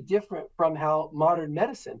very different from how modern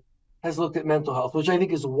medicine has looked at mental health, which I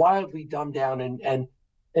think is wildly dumbed down and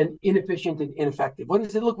inefficient and ineffective. What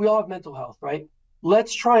is it? Look, we all have mental health, right?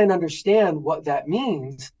 Let's try and understand what that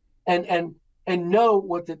means and know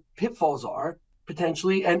what the pitfalls are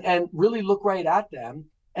potentially and really look right at them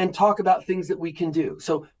and talk about things that we can do.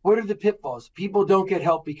 So what are the pitfalls? People don't get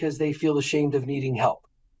help because they feel ashamed of needing help.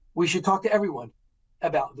 We should talk to everyone.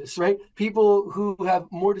 about this, right? People who have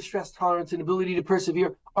more distress tolerance and ability to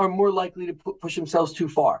persevere are more likely to push themselves too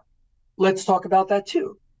far. Let's talk about that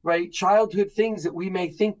too, right? Childhood things that we may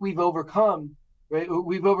think we've overcome, right?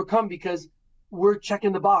 We've overcome because we're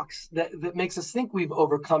checking the box that makes us think we've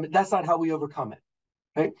overcome it. That's not how we overcome it,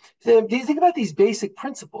 right? So do you think about these basic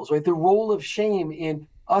principles, right? The role of shame in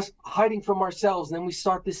us hiding from ourselves, and then we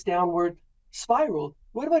start this downward spiral.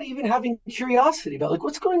 What about even having curiosity about like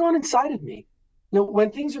what's going on inside of me? You know,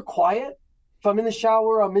 when things are quiet, if I'm in the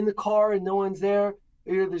shower, I'm in the car and no one's there,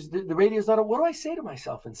 you know, there's the radio's not on, what do I say to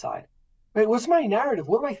myself inside? Right? What's my narrative?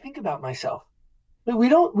 What do I think about myself?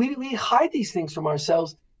 We hide these things from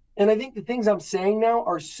ourselves. And I think the things I'm saying now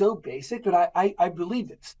are so basic that I believe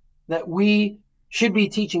this, that we should be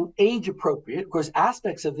teaching age appropriate, of course,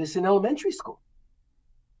 aspects of this in elementary school,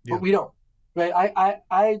 but we don't. Right?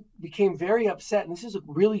 I became very upset, and this is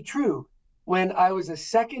really true, when I was a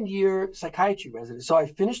second-year psychiatry resident. So I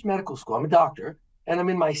finished medical school. I'm a doctor, and I'm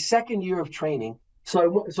in my second year of training.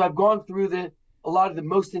 So I've gone through a lot of the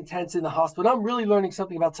most intense in the hospital. I'm really learning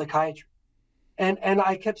something about psychiatry. And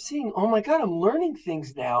I kept seeing, oh my God, I'm learning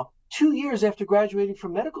things now 2 years after graduating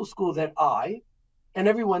from medical school that I and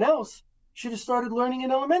everyone else should have started learning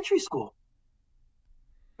in elementary school.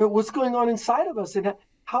 But what's going on inside of us, and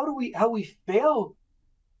how we fail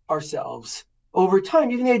ourselves over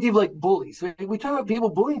time. Even the idea of like bullies. We talk about people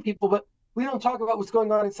bullying people, but we don't talk about what's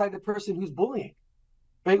going on inside the person who's bullying.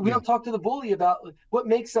 Right? We don't talk to the bully about what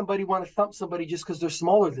makes somebody want to thump somebody just because they're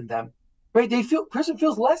smaller than them. Right? Person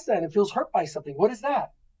feels less than and feels hurt by something. What is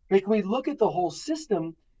that? Right? Can we look at the whole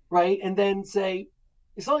system, right, and then say,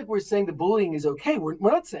 it's not like we're saying the bullying is okay. We're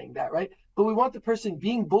not saying that, right? But we want the person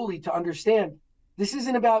being bullied to understand this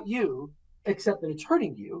isn't about you, except that it's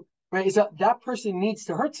hurting you, right? Is that person needs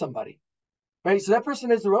to hurt somebody, right? So that person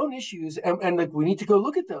has their own issues, and like we need to go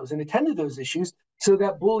look at those and attend to those issues, so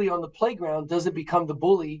that bully on the playground doesn't become the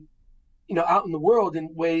bully, you know, out in the world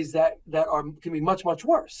in ways that can be much, much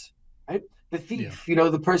worse, right? The thief, you know,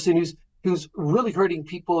 the person who's really hurting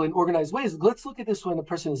people in organized ways. Let's look at this when the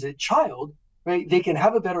person is a child, right? They can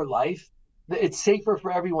have a better life. It's safer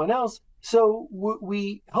for everyone else. So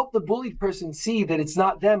we help the bullied person see that it's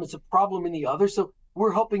not them, it's a problem in the other. So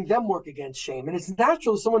we're helping them work against shame. And it's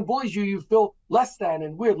natural. If someone bullies you, you feel less than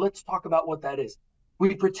and weird. Let's talk about what that is.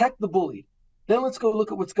 We protect the bullied. Then let's go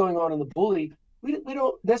look at what's going on in the bully. We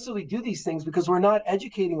don't necessarily do these things because we're not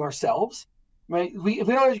educating ourselves, right? If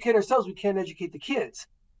we don't educate ourselves, we can't educate the kids,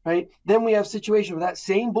 right? Then we have a situation where that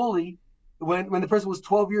same bully, when the person was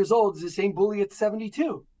 12 years old, is the same bully at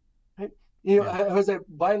 72. You know, has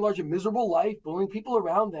by and large a miserable life, bullying people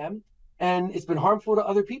around them, and it's been harmful to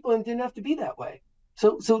other people, and it didn't have to be that way.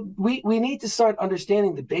 So we need to start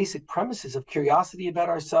understanding the basic premises of curiosity about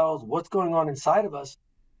ourselves, what's going on inside of us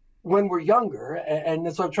when we're younger,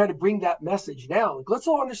 and so I'm trying to bring that message now. Like, let's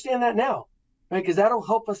all understand that now, right? Because that'll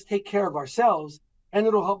help us take care of ourselves, and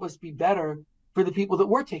it'll help us be better for the people that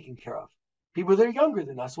we're taking care of, people that are younger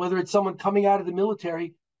than us. Whether it's someone coming out of the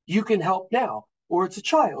military, you can help now. Or it's a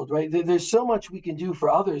child, right? There's so much we can do for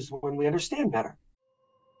others when we understand better.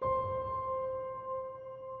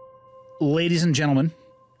 Ladies and gentlemen,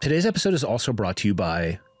 today's episode is also brought to you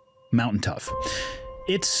by Mountain Tough.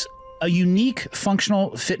 It's a unique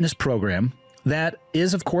functional fitness program that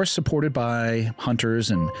is, of course, supported by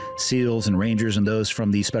hunters and SEALs and Rangers and those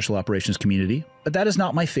from the special operations community. But that is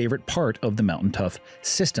not my favorite part of the Mountain Tough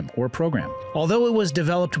system or program. Although it was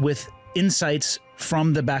developed with insights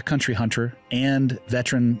from the backcountry hunter and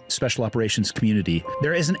veteran special operations community,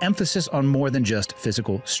 there is an emphasis on more than just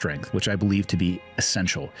physical strength, which I believe to be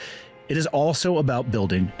essential. It is also about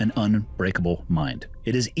building an unbreakable mind.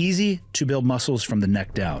 It is easy to build muscles from the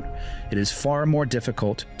neck down. It is far more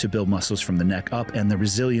difficult to build muscles from the neck up and the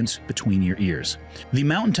resilience between your ears. The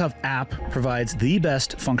Mountain Tough app provides the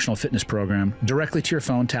best functional fitness program directly to your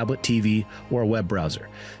phone, tablet, TV, or a web browser.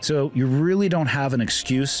 So you really don't have an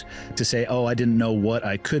excuse to say, oh, I didn't know what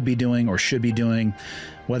I could be doing or should be doing,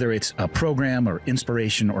 whether it's a program or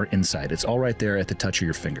inspiration or insight. It's all right there at the touch of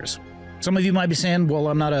your fingers. Some of you might be saying, well,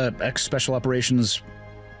 I'm not an ex-special operations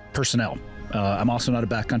personnel. I'm also not a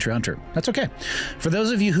backcountry hunter. That's okay. For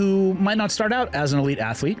those of you who might not start out as an elite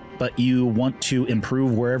athlete, but you want to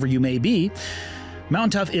improve wherever you may be,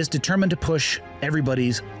 Mountain Tough is determined to push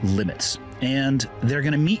everybody's limits. And they're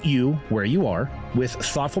going to meet you where you are with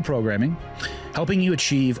thoughtful programming, helping you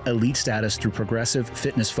achieve elite status through progressive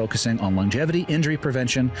fitness focusing on longevity, injury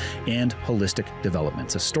prevention, and holistic development.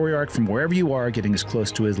 It's a story arc from wherever you are, getting as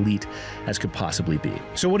close to elite as could possibly be.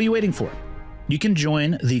 So what are you waiting for? You can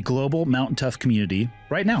join the global Mountain Tough community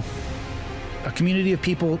right now. A community of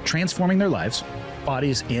people transforming their lives,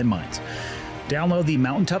 bodies, and minds. Download the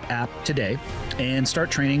Mountaintop app today and start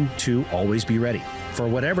training to always be ready for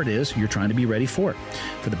whatever it is you're trying to be ready for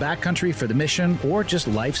the backcountry, for the mission, or just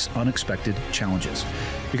life's unexpected challenges.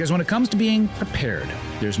 Because when it comes to being prepared,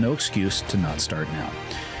 there's no excuse to not start now.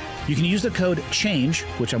 You can use the code CHANGE,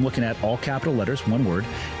 which I'm looking at all capital letters, one word,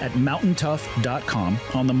 at mountaintough.com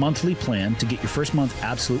on the monthly plan to get your first month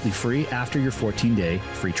absolutely free after your 14-day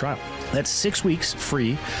free trial. That's 6 weeks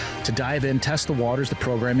free to dive in, test the waters, the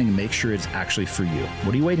programming, and make sure it's actually for you.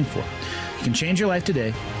 What are you waiting for? You can change your life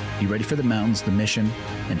today. Be ready for the mountains, the mission,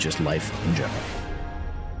 and just life in general.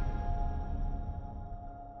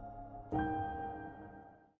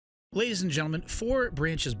 Ladies and gentlemen, Four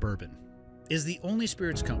Branches Bourbon is the only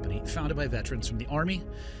spirits company founded by veterans from the Army,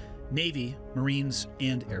 Navy, Marines,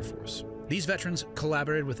 and Air Force. These veterans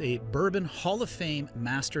collaborated with a Bourbon Hall of Fame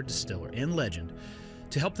master distiller and legend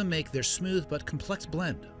to help them make their smooth but complex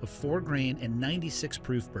blend of 4-grain and 96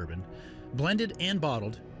 proof bourbon, blended and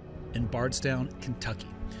bottled in Bardstown, Kentucky.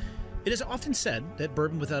 It is often said that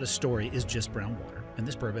bourbon without a story is just brown water, and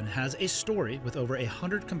this bourbon has a story with over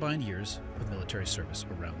 100 combined years of military service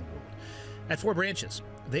around the world. At Four Branches,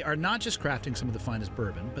 they are not just crafting some of the finest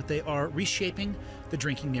bourbon, but they are reshaping the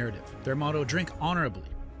drinking narrative. Their motto, "Drink Honorably,"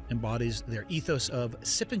 embodies their ethos of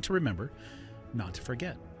sipping to remember, not to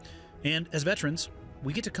forget. And as veterans,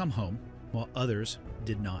 we get to come home while others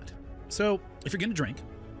did not. So if you're going to drink,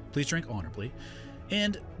 please drink honorably,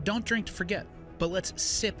 and don't drink to forget, but let's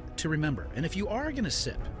sip to remember. And if you are going to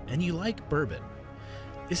sip and you like bourbon,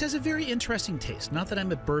 this has a very interesting taste. Not that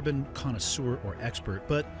I'm a bourbon connoisseur or expert,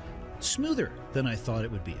 but smoother than I thought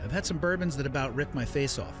it would be. I've had some bourbons that about ripped my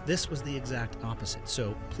face off. This was the exact opposite.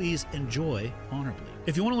 So please enjoy honorably.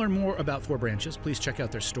 If you want to learn more about Four Branches, please check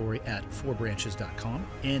out their story at fourbranches.com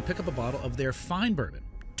and pick up a bottle of their fine bourbon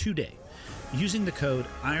today using the code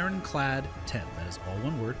IRONCLAD10. That is all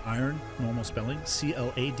one word, iron, normal spelling,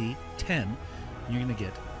 CLAD 10, and you're going to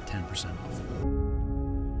get 10% off.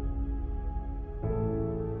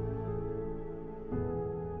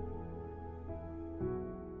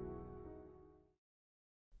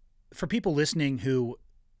 For people listening who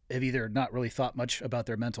have either not really thought much about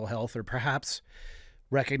their mental health or perhaps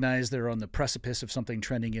recognize they're on the precipice of something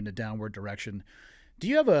trending in a downward direction, do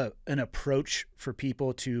you have an approach for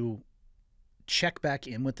people to check back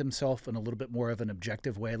in with themselves in a little bit more of an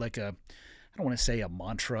objective way, like I don't want to say a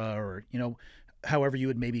mantra or, however you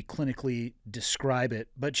would maybe clinically describe it,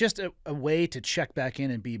 but just a way to check back in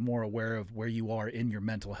and be more aware of where you are in your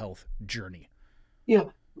mental health journey? Yeah.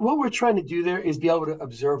 What we're trying to do there is be able to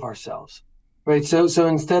observe ourselves, right? So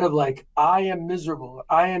instead of like, I am miserable,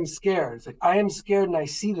 I am scared, it's like, I am scared and I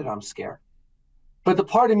see that I'm scared. But the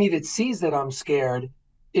part of me that sees that I'm scared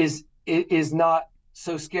is not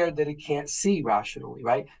so scared that it can't see rationally,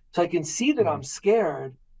 right? So I can see that I'm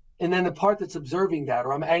scared, and then the part that's observing that,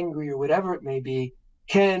 or I'm angry or whatever it may be,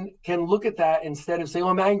 can look at that instead of saying,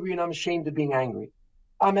 I'm angry and I'm ashamed of being angry.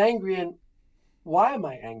 I'm angry, and why am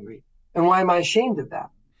I angry? And why am I ashamed of that?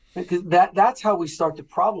 Because that's how we start to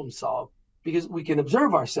problem solve, because we can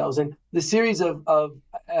observe ourselves. And the series of 4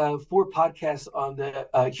 podcasts on the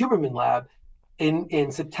Huberman lab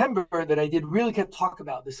in September that I did really kept talk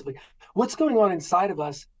about this, like what's going on inside of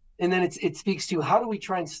us. And then it speaks to how do we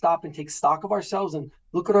try and stop and take stock of ourselves and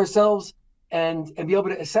look at ourselves and be able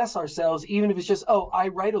to assess ourselves, even if it's just, I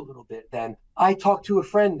write a little bit, then I talk to a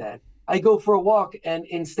friend, then I go for a walk, and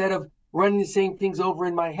instead of running the same things over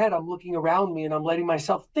in my head, I'm looking around me and I'm letting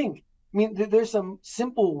myself think. I mean, there's some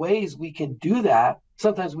simple ways we can do that.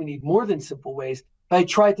 Sometimes we need more than simple ways. But I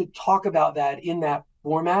tried to talk about that in that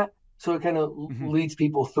format, so it kind of leads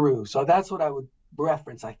people through. So that's what I would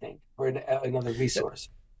reference, I think, for another resource.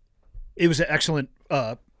 It was an excellent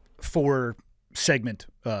 4-segment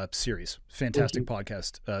series. Fantastic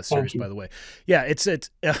podcast series, by the way. Yeah, it's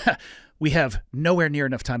we have nowhere near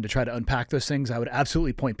enough time to try to unpack those things. I would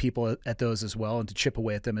absolutely point people at those as well and to chip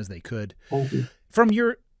away at them as they could. From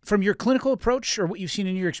your clinical approach or what you've seen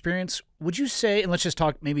in your experience, would you say, and let's just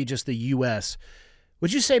talk maybe just the U.S.,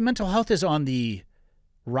 would you say mental health is on the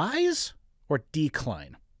rise or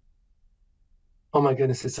decline? Oh my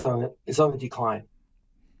goodness, it's on the decline.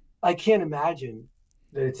 I can't imagine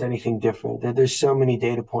that it's anything different. That there's so many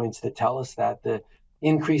data points that tell us that the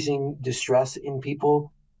increasing distress in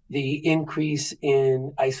people, the increase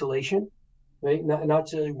in isolation, right? Not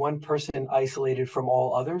just one person isolated from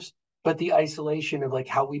all others, but the isolation of like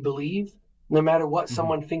how we believe, no matter what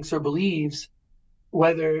someone thinks or believes,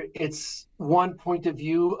 whether it's one point of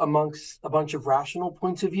view amongst a bunch of rational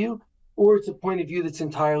points of view, or it's a point of view that's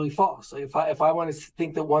entirely false. Like if I want to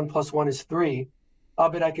think that 1 + 1 is 3, I'll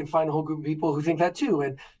bet I can find a whole group of people who think that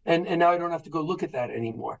too. And now I don't have to go look at that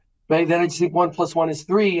anymore. right? Then I just think 1+1 is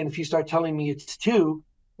 3. And if you start telling me it's 2,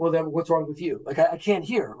 well, then what's wrong with you? Like, I can't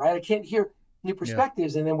hear, right? I can't hear new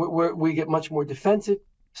perspectives. And then we get much more defensive.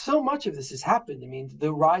 So much of this has happened. I mean,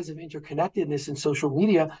 the rise of interconnectedness in social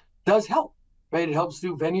media does help, right? It helps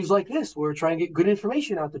through venues like this, where we're trying to get good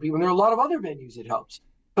information out to people. And there are a lot of other venues it helps.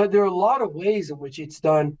 But there are a lot of ways in which it's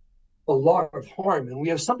done a lot of harm. And we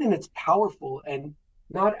have something that's powerful and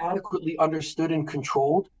not adequately understood and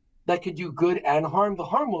controlled that could do good and harm. The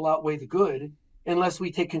harm will outweigh the good unless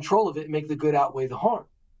we take control of it and make the good outweigh the harm.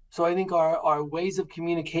 So I think our ways of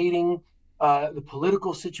communicating, the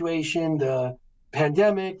political situation, the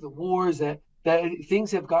pandemic, the wars, that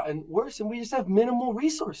things have gotten worse, and we just have minimal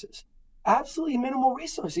resources, absolutely minimal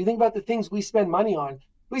resources. You think about the things we spend money on.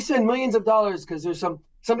 We spend millions of dollars because there's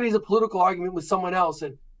somebody's a political argument with someone else,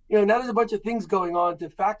 and now there's a bunch of things going on to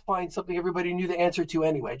fact find something everybody knew the answer to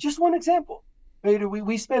anyway. Just one example. Right?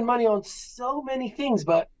 We spend money on so many things,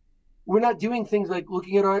 but we're not doing things like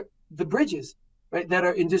looking at the bridges, right, that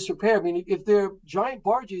are in disrepair. I mean, if there are giant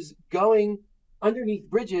barges going underneath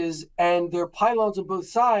bridges and there are pylons on both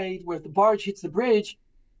sides where if the barge hits the bridge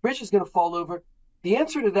is going to fall over. The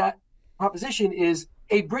answer to that proposition is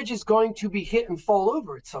a bridge is going to be hit and fall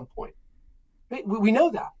over at some point. Right? We know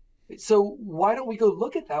that. So why don't we go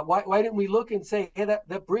look at that? Why didn't we look and say, hey,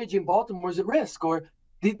 that bridge in Baltimore is at risk? Or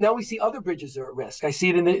now we see other bridges are at risk. I see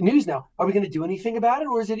it in the news now. Are we going to do anything about it?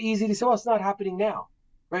 Or is it easy to say, well, it's not happening now,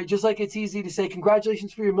 right? Just like it's easy to say,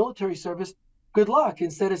 congratulations for your military service, good luck,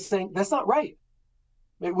 instead of saying, that's not right.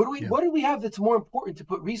 Right? What do we have that's more important to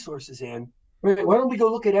put resources in? Right? Why don't we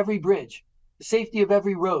go look at every bridge, the safety of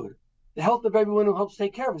every road, the health of everyone who helps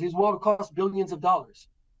take care of us? Because, well, it costs billions of dollars.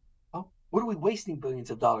 Well, what are we wasting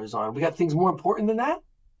billions of dollars on? We got things more important than that?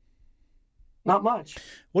 Not much.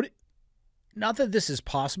 Not that this is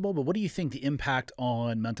possible, but what do you think the impact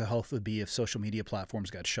on mental health would be if social media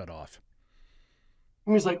platforms got shut off? I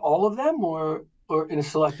mean, it's like all of them, or in a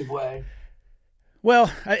selective way?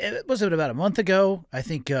 Well, was it about a month ago? I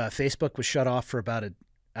think Facebook was shut off for about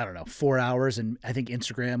 4 hours, and I think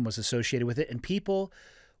Instagram was associated with it, and people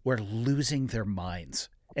were losing their minds.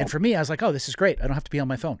 And for me, I was like, oh, this is great. I don't have to be on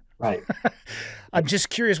my phone. Right. I'm just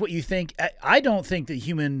curious what you think. I don't think the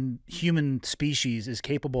human species is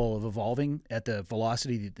capable of evolving at the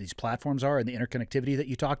velocity that these platforms are and the interconnectivity that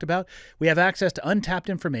you talked about. We have access to untapped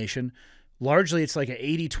information. Largely, it's like an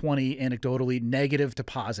 80-20 anecdotally, negative to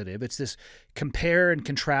positive. It's this compare and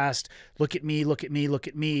contrast. Look at me, look at me, look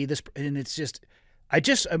at me. And it's just,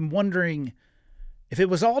 I'm wondering, if it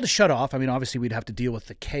was all to shut off, I mean, obviously we'd have to deal with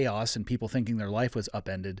the chaos and people thinking their life was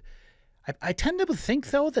upended. I tend to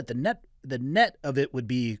think, though, that the net of it would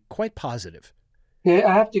be quite positive. Yeah,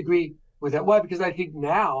 I have to agree with that. Why? Because I think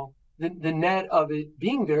now the net of it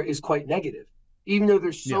being there is quite negative, even though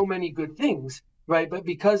there's so many good things, right? But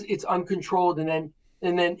because it's uncontrolled, and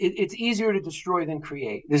then it's easier to destroy than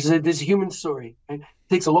create. This is this human story. Right? It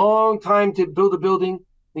takes a long time to build a building.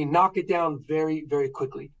 They knock it down very, very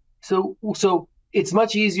quickly. So it's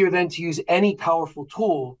much easier then to use any powerful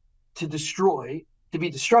tool to destroy, to be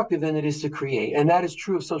destructive, than it is to create. And that is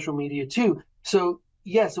true of social media too. So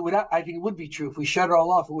yes, I think it would be true. If we shut it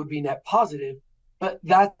all off, it would be net positive. But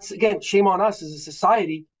that's, again, shame on us as a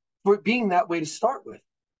society for it being that way to start with,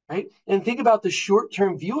 right? And think about the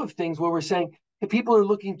short-term view of things, where we're saying if people are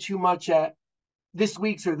looking too much at this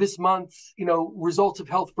week's or this month's, results of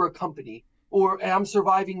health for a company, or I'm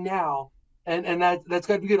surviving now, and that's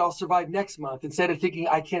got to be good. I'll survive next month, instead of thinking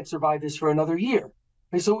I can't survive this for another year.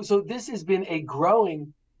 And so this has been a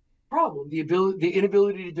growing problem: the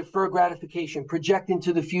inability to defer gratification, project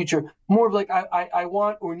into the future, more of like I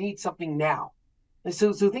want or need something now. And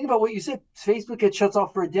so think about what you said. Facebook gets shut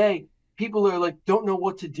off for a day. People are like, don't know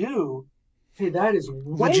what to do. Hey, that is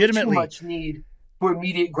way too much need for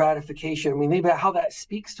immediate gratification. I mean, think about how that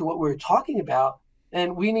speaks to what we're talking about,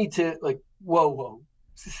 and we need to whoa,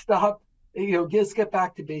 stop. Just get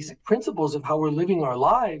back to basic principles of how we're living our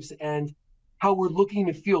lives and how we're looking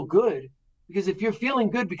to feel good. Because if you're feeling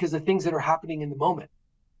good because of things that are happening in the moment,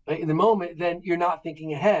 right, then you're not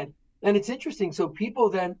thinking ahead. And it's interesting. So people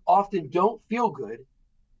then often don't feel good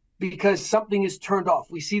because something is turned off.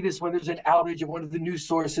 We see this when there's an outage of one of the news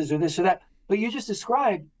sources or this or that. But you just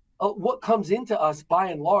described what comes into us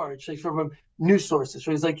by and large, like from news sources.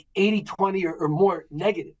 So it's like 80-20 or more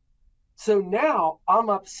negative. So now I'm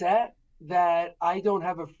upset that I don't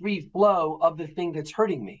have a free flow of the thing that's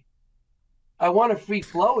hurting me. I want a free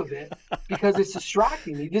flow of it because it's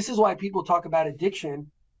distracting me. This is why people talk about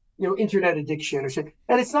addiction, internet addiction or shit.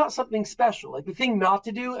 And it's not something special. Like the thing not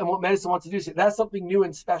to do and what medicine wants to do is say, that's something new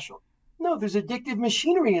and special. No, there's addictive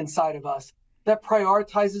machinery inside of us that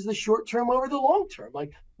prioritizes the short term over the long term.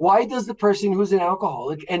 Like, why does the person who's an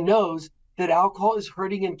alcoholic and knows that alcohol is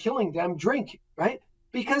hurting and killing them drink, right?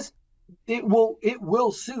 Because it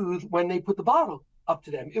will soothe when they put the bottle up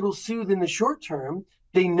to them. It'll soothe in the short term.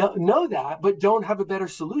 They know that, but don't have a better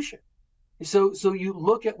solution. So you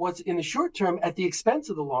look at what's in the short term at the expense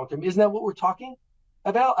of the long term. Isn't that what we're talking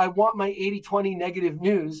about? I want my 80-20 negative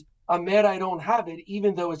news. I'm mad I don't have it,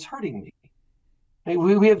 even though it's hurting me.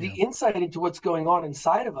 We have the insight into what's going on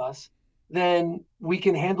inside of us, then we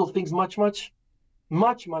can handle things much, much,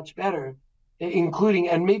 much, much better, including,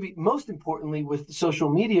 and maybe most importantly, with social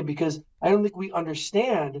media, because I don't think we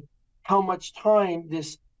understand how much time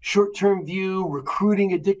this short-term view,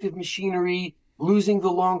 recruiting addictive machinery, losing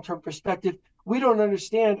the long-term perspective, we don't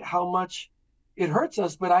understand how much it hurts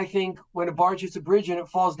us. But I think when a barge hits a bridge and it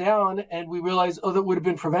falls down and we realize, oh, that would have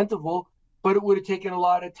been preventable, but it would have taken a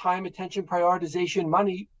lot of time, attention, prioritization,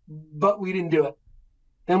 money, but we didn't do it.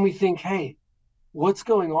 Then we think, hey, what's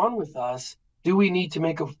going on with us? Do we need to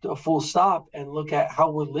make a full stop and look at how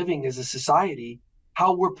we're living as a society,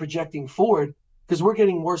 how we're projecting forward? Because we're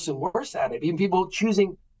getting worse and worse at it. Even people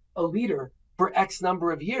choosing a leader for X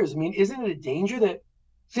number of years. I mean, isn't it a danger that,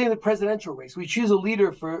 say in the presidential race, we choose a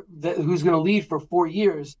leader who's going to lead for 4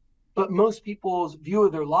 years, but most people's view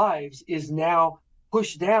of their lives is now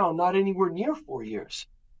pushed down, not anywhere near 4 years.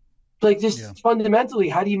 Like, just fundamentally,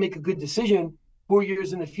 how do you make a good decision 4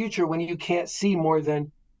 years in the future when you can't see more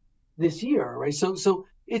than this year, right? So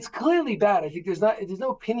it's clearly bad. I think there's no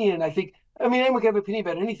opinion. I mean, anyone can have an opinion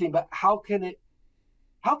about anything, but how could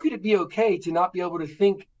it be okay to not be able to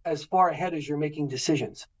think as far ahead as you're making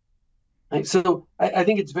decisions? Right? So I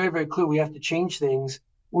think it's very, very clear we have to change things.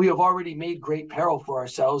 We have already made great peril for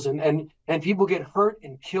ourselves, and people get hurt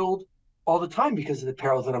and killed all the time because of the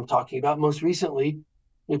peril that I'm talking about. Most recently,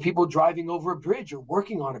 people driving over a bridge or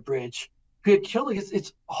working on a bridge who get killed.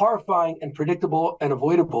 It's horrifying and predictable and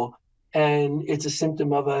avoidable. And it's a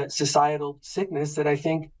symptom of a societal sickness that I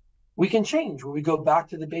think we can change, where we go back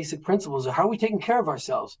to the basic principles of how are we taking care of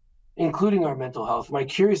ourselves, including our mental health. Am I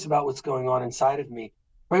curious about what's going on inside of me?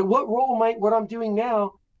 Right? What I'm doing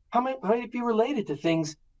now, how might it be related to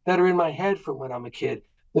things that are in my head from when I'm a kid?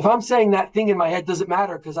 If I'm saying that thing in my head doesn't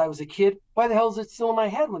matter because I was a kid, why the hell is it still in my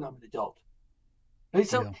head when I'm an adult? Right?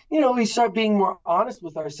 So, we start being more honest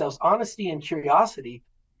with ourselves, honesty and curiosity,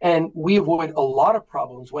 and we avoid a lot of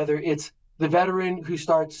problems, whether it's the veteran who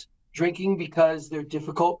starts drinking because they're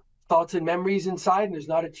difficult thoughts and memories inside and there's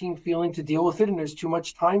not a team feeling to deal with it and there's too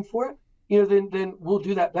much time for it, then we'll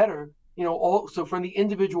do that better. So from the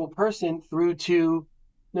individual person through to,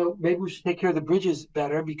 maybe we should take care of the bridges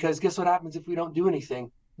better, because guess what happens if we don't do anything?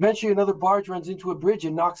 Eventually another barge runs into a bridge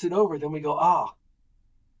and knocks it over. Then we go,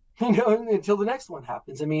 until the next one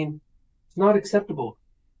happens. I mean, it's not acceptable,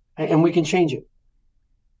 and we can change it.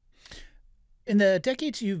 In the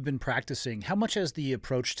decades you've been practicing, how much has the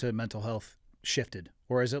approach to mental health shifted,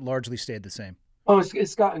 or has it largely stayed the same? Oh,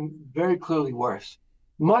 it's gotten very clearly worse.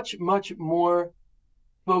 Much, much more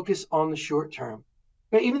focus on the short term.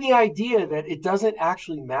 But even the idea that it doesn't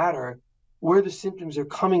actually matter where the symptoms are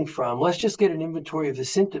coming from. Let's just get an inventory of the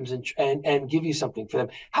symptoms and give you something for them.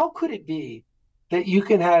 How could it be that you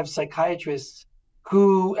can have psychiatrists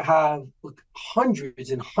who have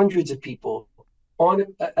hundreds and hundreds of people on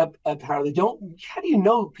a panel? How do you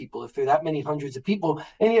know people if there are that many hundreds of people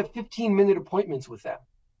and you have 15-minute appointments with them?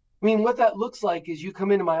 I mean, what that looks like is you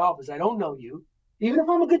come into my office. I don't know you. Even if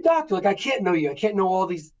I'm a good doctor, I can't know you. I can't know all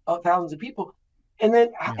these thousands of people. And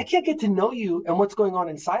then I can't get to know you and what's going on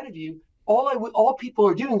inside of you. All people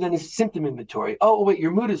are doing then is symptom inventory. Oh, wait,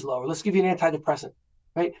 your mood is lower. Let's give you an antidepressant,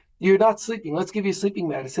 right? You're not sleeping. Let's give you sleeping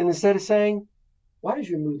medicine. Instead of saying, why is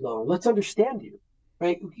your mood lower? Let's understand you,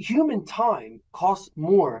 right? Human time costs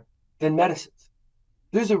more than medicines.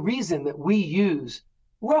 There's a reason that we use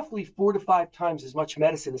roughly 4 to 5 times as much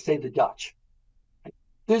medicine as, say, the Dutch.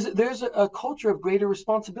 There's a culture of greater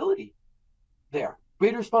responsibility there.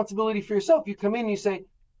 Greater responsibility for yourself. You come in and you say,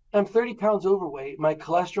 I'm 30 pounds overweight, my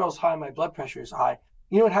cholesterol's high, my blood pressure is high.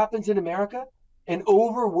 You know what happens in America? An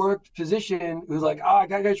overworked physician who's like, I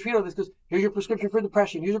gotta treat all this because here's your prescription for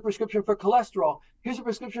depression, here's a prescription for cholesterol, here's a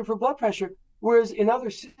prescription for blood pressure. Whereas in other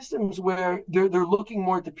systems where they're looking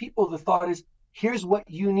more at the people, the thought is, here's what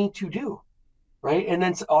you need to do, right? And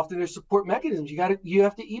then often there's support mechanisms. You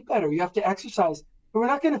have to eat better, you have to exercise. But we're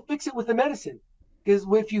not going to fix it with the medicine, because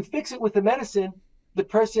if you fix it with the medicine, the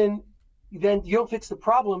person, then you don't fix the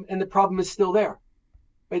problem and the problem is still there.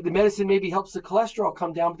 Right? The medicine maybe helps the cholesterol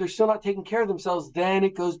come down, but they're still not taking care of themselves. Then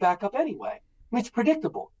it goes back up anyway. I mean, it's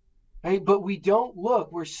predictable, right? But we don't look.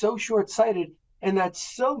 We're so short-sighted, and that's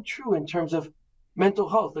so true in terms of mental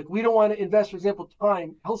health. Like we don't want to invest, for example,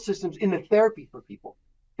 time, health systems in the therapy for people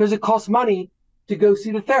because it costs money to go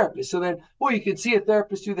see the therapist. So then, well, you can see a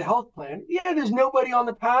therapist through the health plan. Yeah, there's nobody on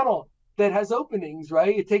the panel that has openings,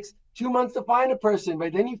 right? It takes 2 months to find a person,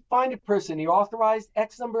 but then you find a person, you're authorized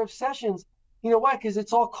X number of sessions. You know why? Because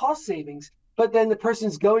it's all cost savings. But then the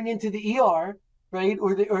person's going into the ER, right?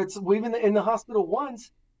 Or it's even in the hospital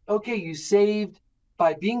once. Okay, you saved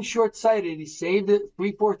by being short-sighted. You saved it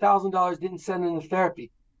 $3,000-4,000. Didn't send them to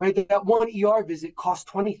therapy, right? That one ER visit cost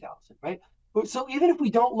 $20,000, right? So even if we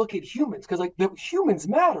don't look at humans, because like the humans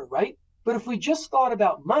matter, right? But if we just thought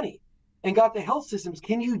about money and got the health systems,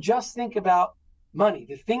 can you just think about money,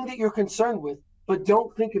 the thing that you're concerned with, but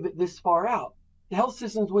don't think of it this far out? The health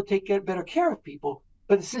systems would take better care of people,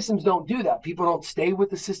 but the systems don't do that. People don't stay with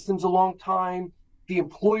the systems a long time. The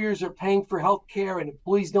employers are paying for health care and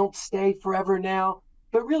employees don't stay forever now.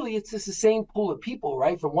 But really, it's just the same pool of people,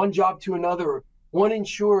 right? From one job to another, or one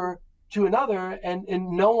insurer to another, and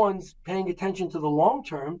no one's paying attention to the long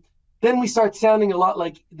term. Then we start sounding a lot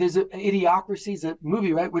like there's Idiocracy, is a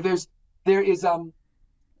movie, right? Where there's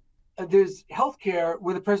healthcare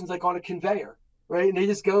where the person's like on a conveyor, right? And they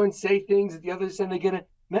just go and say things at the other end, they get a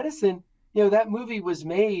medicine. You know, that movie was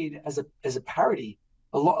made as a parody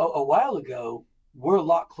a while ago. We're a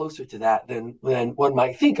lot closer to that than one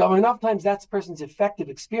might think. I mean, oftentimes that's a person's effective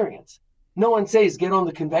experience. No one says get on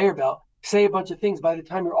the conveyor belt, say a bunch of things. By the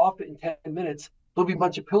time you're off it in 10 minutes, there'll be a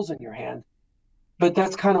bunch of pills in your hand. But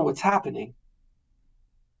that's kind of what's happening.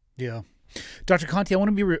 Yeah. Dr. Conti, I want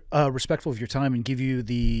to be respectful of your time and give you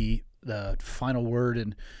the final word.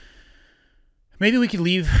 And maybe we could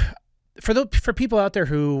leave, for people out there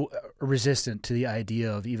who are resistant to the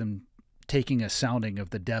idea of even taking a sounding of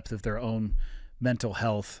the depth of their own mental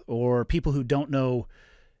health, or people who don't know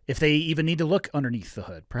if they even need to look underneath the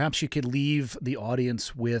hood. Perhaps you could leave the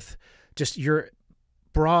audience with just your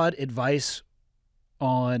broad advice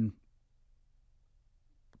on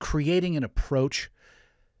creating an approach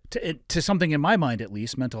to something, in my mind at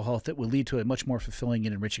least, mental health, that will lead to a much more fulfilling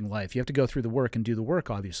and enriching life. You have to go through the work and do the work,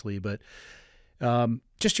 obviously, but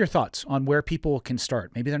just your thoughts on where people can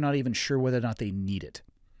start. Maybe they're not even sure whether or not they need it.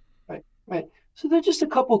 Right. So there's just a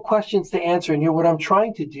couple of questions to answer. And here, what I'm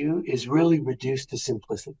trying to do is really reduce to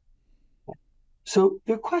simplicity. So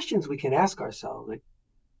there are questions we can ask ourselves, like,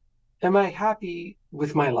 am I happy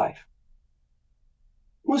with my life?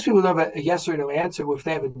 Most people have a yes or no answer. Well, if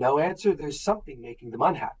they have a no answer, there's something making them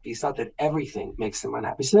unhappy. It's not that everything makes them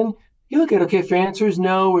unhappy. So then you look at, okay, if your answer is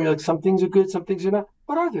no, or you're like, some things are good, some things are not,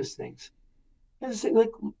 what are those things? And say,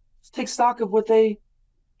 like, let's take stock of what they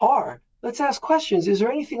are. Let's ask questions. Is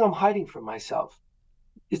there anything I'm hiding from myself?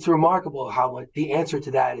 It's remarkable how the answer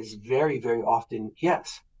to that is very, very often yes.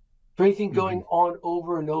 Is there anything going on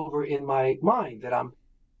over and over in my mind that I'm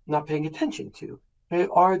not paying attention to?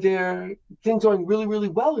 Are there things going really, really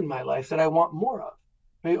well in my life that I want more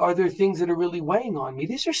of? Are there things that are really weighing on me?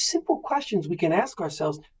 These are simple questions we can ask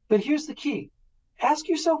ourselves. But here's the key. Ask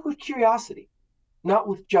yourself with curiosity, not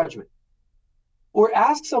with judgment. Or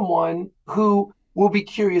ask someone who will be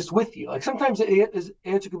curious with you. Like sometimes the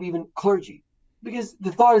answer could be even clergy, because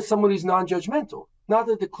the thought is someone who's non-judgmental. Not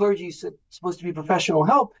that the clergy is supposed to be professional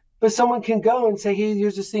help, but someone can go and say, hey,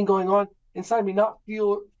 here's this thing going on inside me, not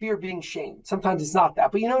fear being shamed. Sometimes it's not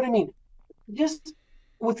that, but you know what I mean? Just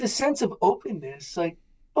with the sense of openness, like,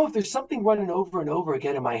 oh, if there's something running over and over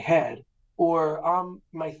again in my head, or I'm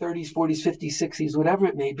my 30s, 40s, 50s, 60s, whatever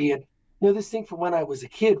it may be, and this thing from when I was a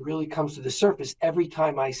kid really comes to the surface every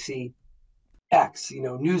time I see X,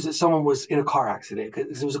 news that someone was in a car accident,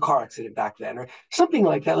 because it was a car accident back then, or something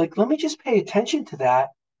like that. Like, let me just pay attention to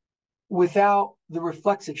that without the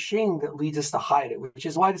reflexive shame that leads us to hide it, which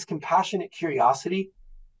is why this compassionate curiosity,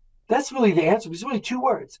 that's really the answer. It's really 2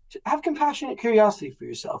 words. Have compassionate curiosity for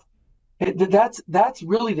yourself. That's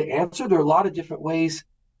really the answer. There are a lot of different ways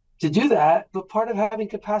to do that, but part of having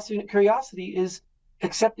compassionate curiosity is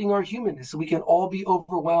accepting our humanness. So we can all be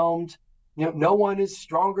overwhelmed. No one is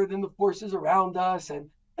stronger than the forces around us. And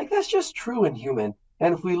like, that's just true and human.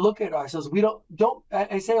 And if we look at ourselves,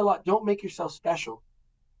 I say a lot, don't make yourself special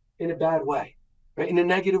in a bad way, right? In a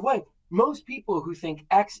negative way. Most people who think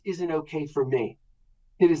X isn't okay for me,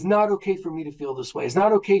 it is not okay for me to feel this way. It's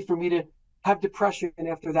not okay for me to have depression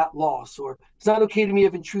after that loss, or it's not okay to me to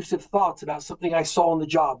have intrusive thoughts about something I saw on the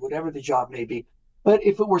job, whatever the job may be. But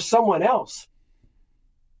if it were someone else,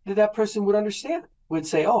 that person would understand, would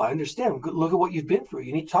say, oh, I understand. Look at what you've been through.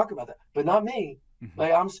 You need to talk about that, but not me.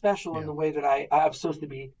 Like, I'm special in the way that I'm supposed to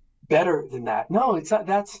be better than that. No, it's not.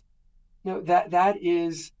 That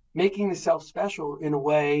is making the self special in a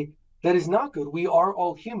way that is not good. We are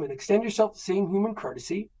all human. Extend yourself the same human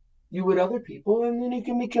courtesy. you would other people, and then you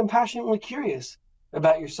can be compassionately curious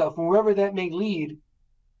about yourself, and wherever that may lead,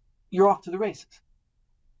 you're off to the races.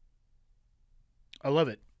 I love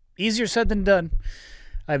it. Easier said than done.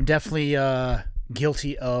 I'm definitely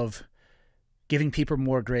guilty of giving people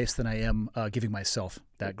more grace than I am giving myself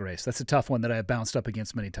that grace. That's a tough one that I have bounced up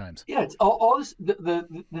against many times. Yeah, it's all this,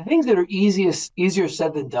 the things that are easier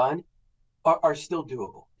said than done are still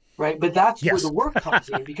doable, right? But that's where the work comes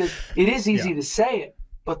in, because it is easy to say it,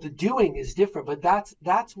 but the doing is different. But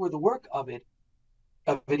that's where the work of it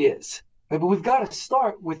is. Right? But we've got to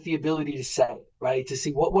start with the ability to say it, right? To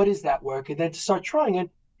see what is that work, and then to start trying it.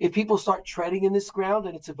 If people start treading in this ground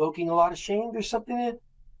and it's evoking a lot of shame, there's something to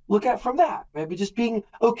look at from that, right? But just being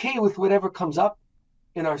okay with whatever comes up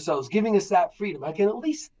in ourselves, giving us that freedom. I can at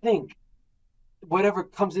least think whatever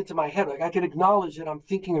comes into my head. Like I can acknowledge that I'm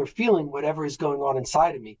thinking or feeling whatever is going on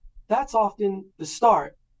inside of me. That's often the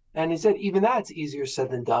start. And he said, even that's easier said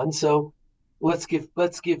than done. So let's give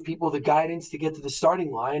people the guidance to get to the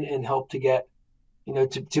starting line and help to get,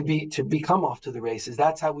 to become off to the races.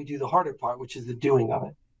 That's how we do the harder part, which is the doing of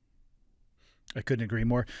it. I couldn't agree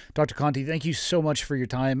more. Dr. Conti, thank you so much for your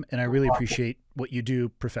time, and I really appreciate what you do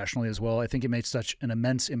professionally as well. I think it makes such an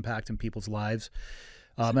immense impact in people's lives,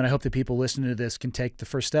 and I hope that people listening to this can take the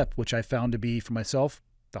first step, which I found to be, for myself,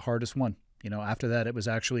 the hardest one. After that, it was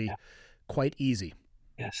actually quite easy.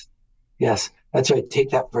 Yes, that's right.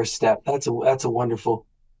 Take that first step. That's a wonderful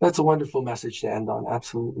message to end on.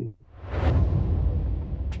 Absolutely.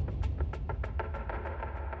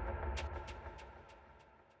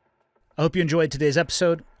 I hope you enjoyed today's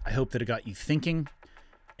episode. I hope that it got you thinking.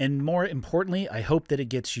 And more importantly, I hope that it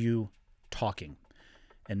gets you talking.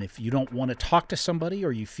 And if you don't want to talk to somebody,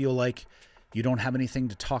 or you feel like you don't have anything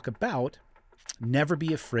to talk about, never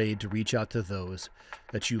be afraid to reach out to those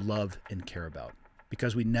that you love and care about,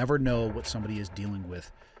 because we never know what somebody is dealing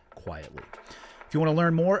with quietly. If you want to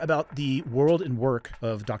learn more about the world and work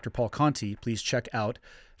of Dr. Paul Conti, please check out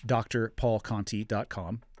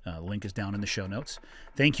drpaulconti.com. The link is down in the show notes.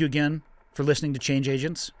 Thank you again for listening to Change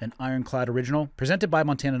Agents, an Ironclad original presented by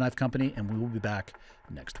Montana Knife Company, and we will be back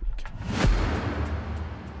next week.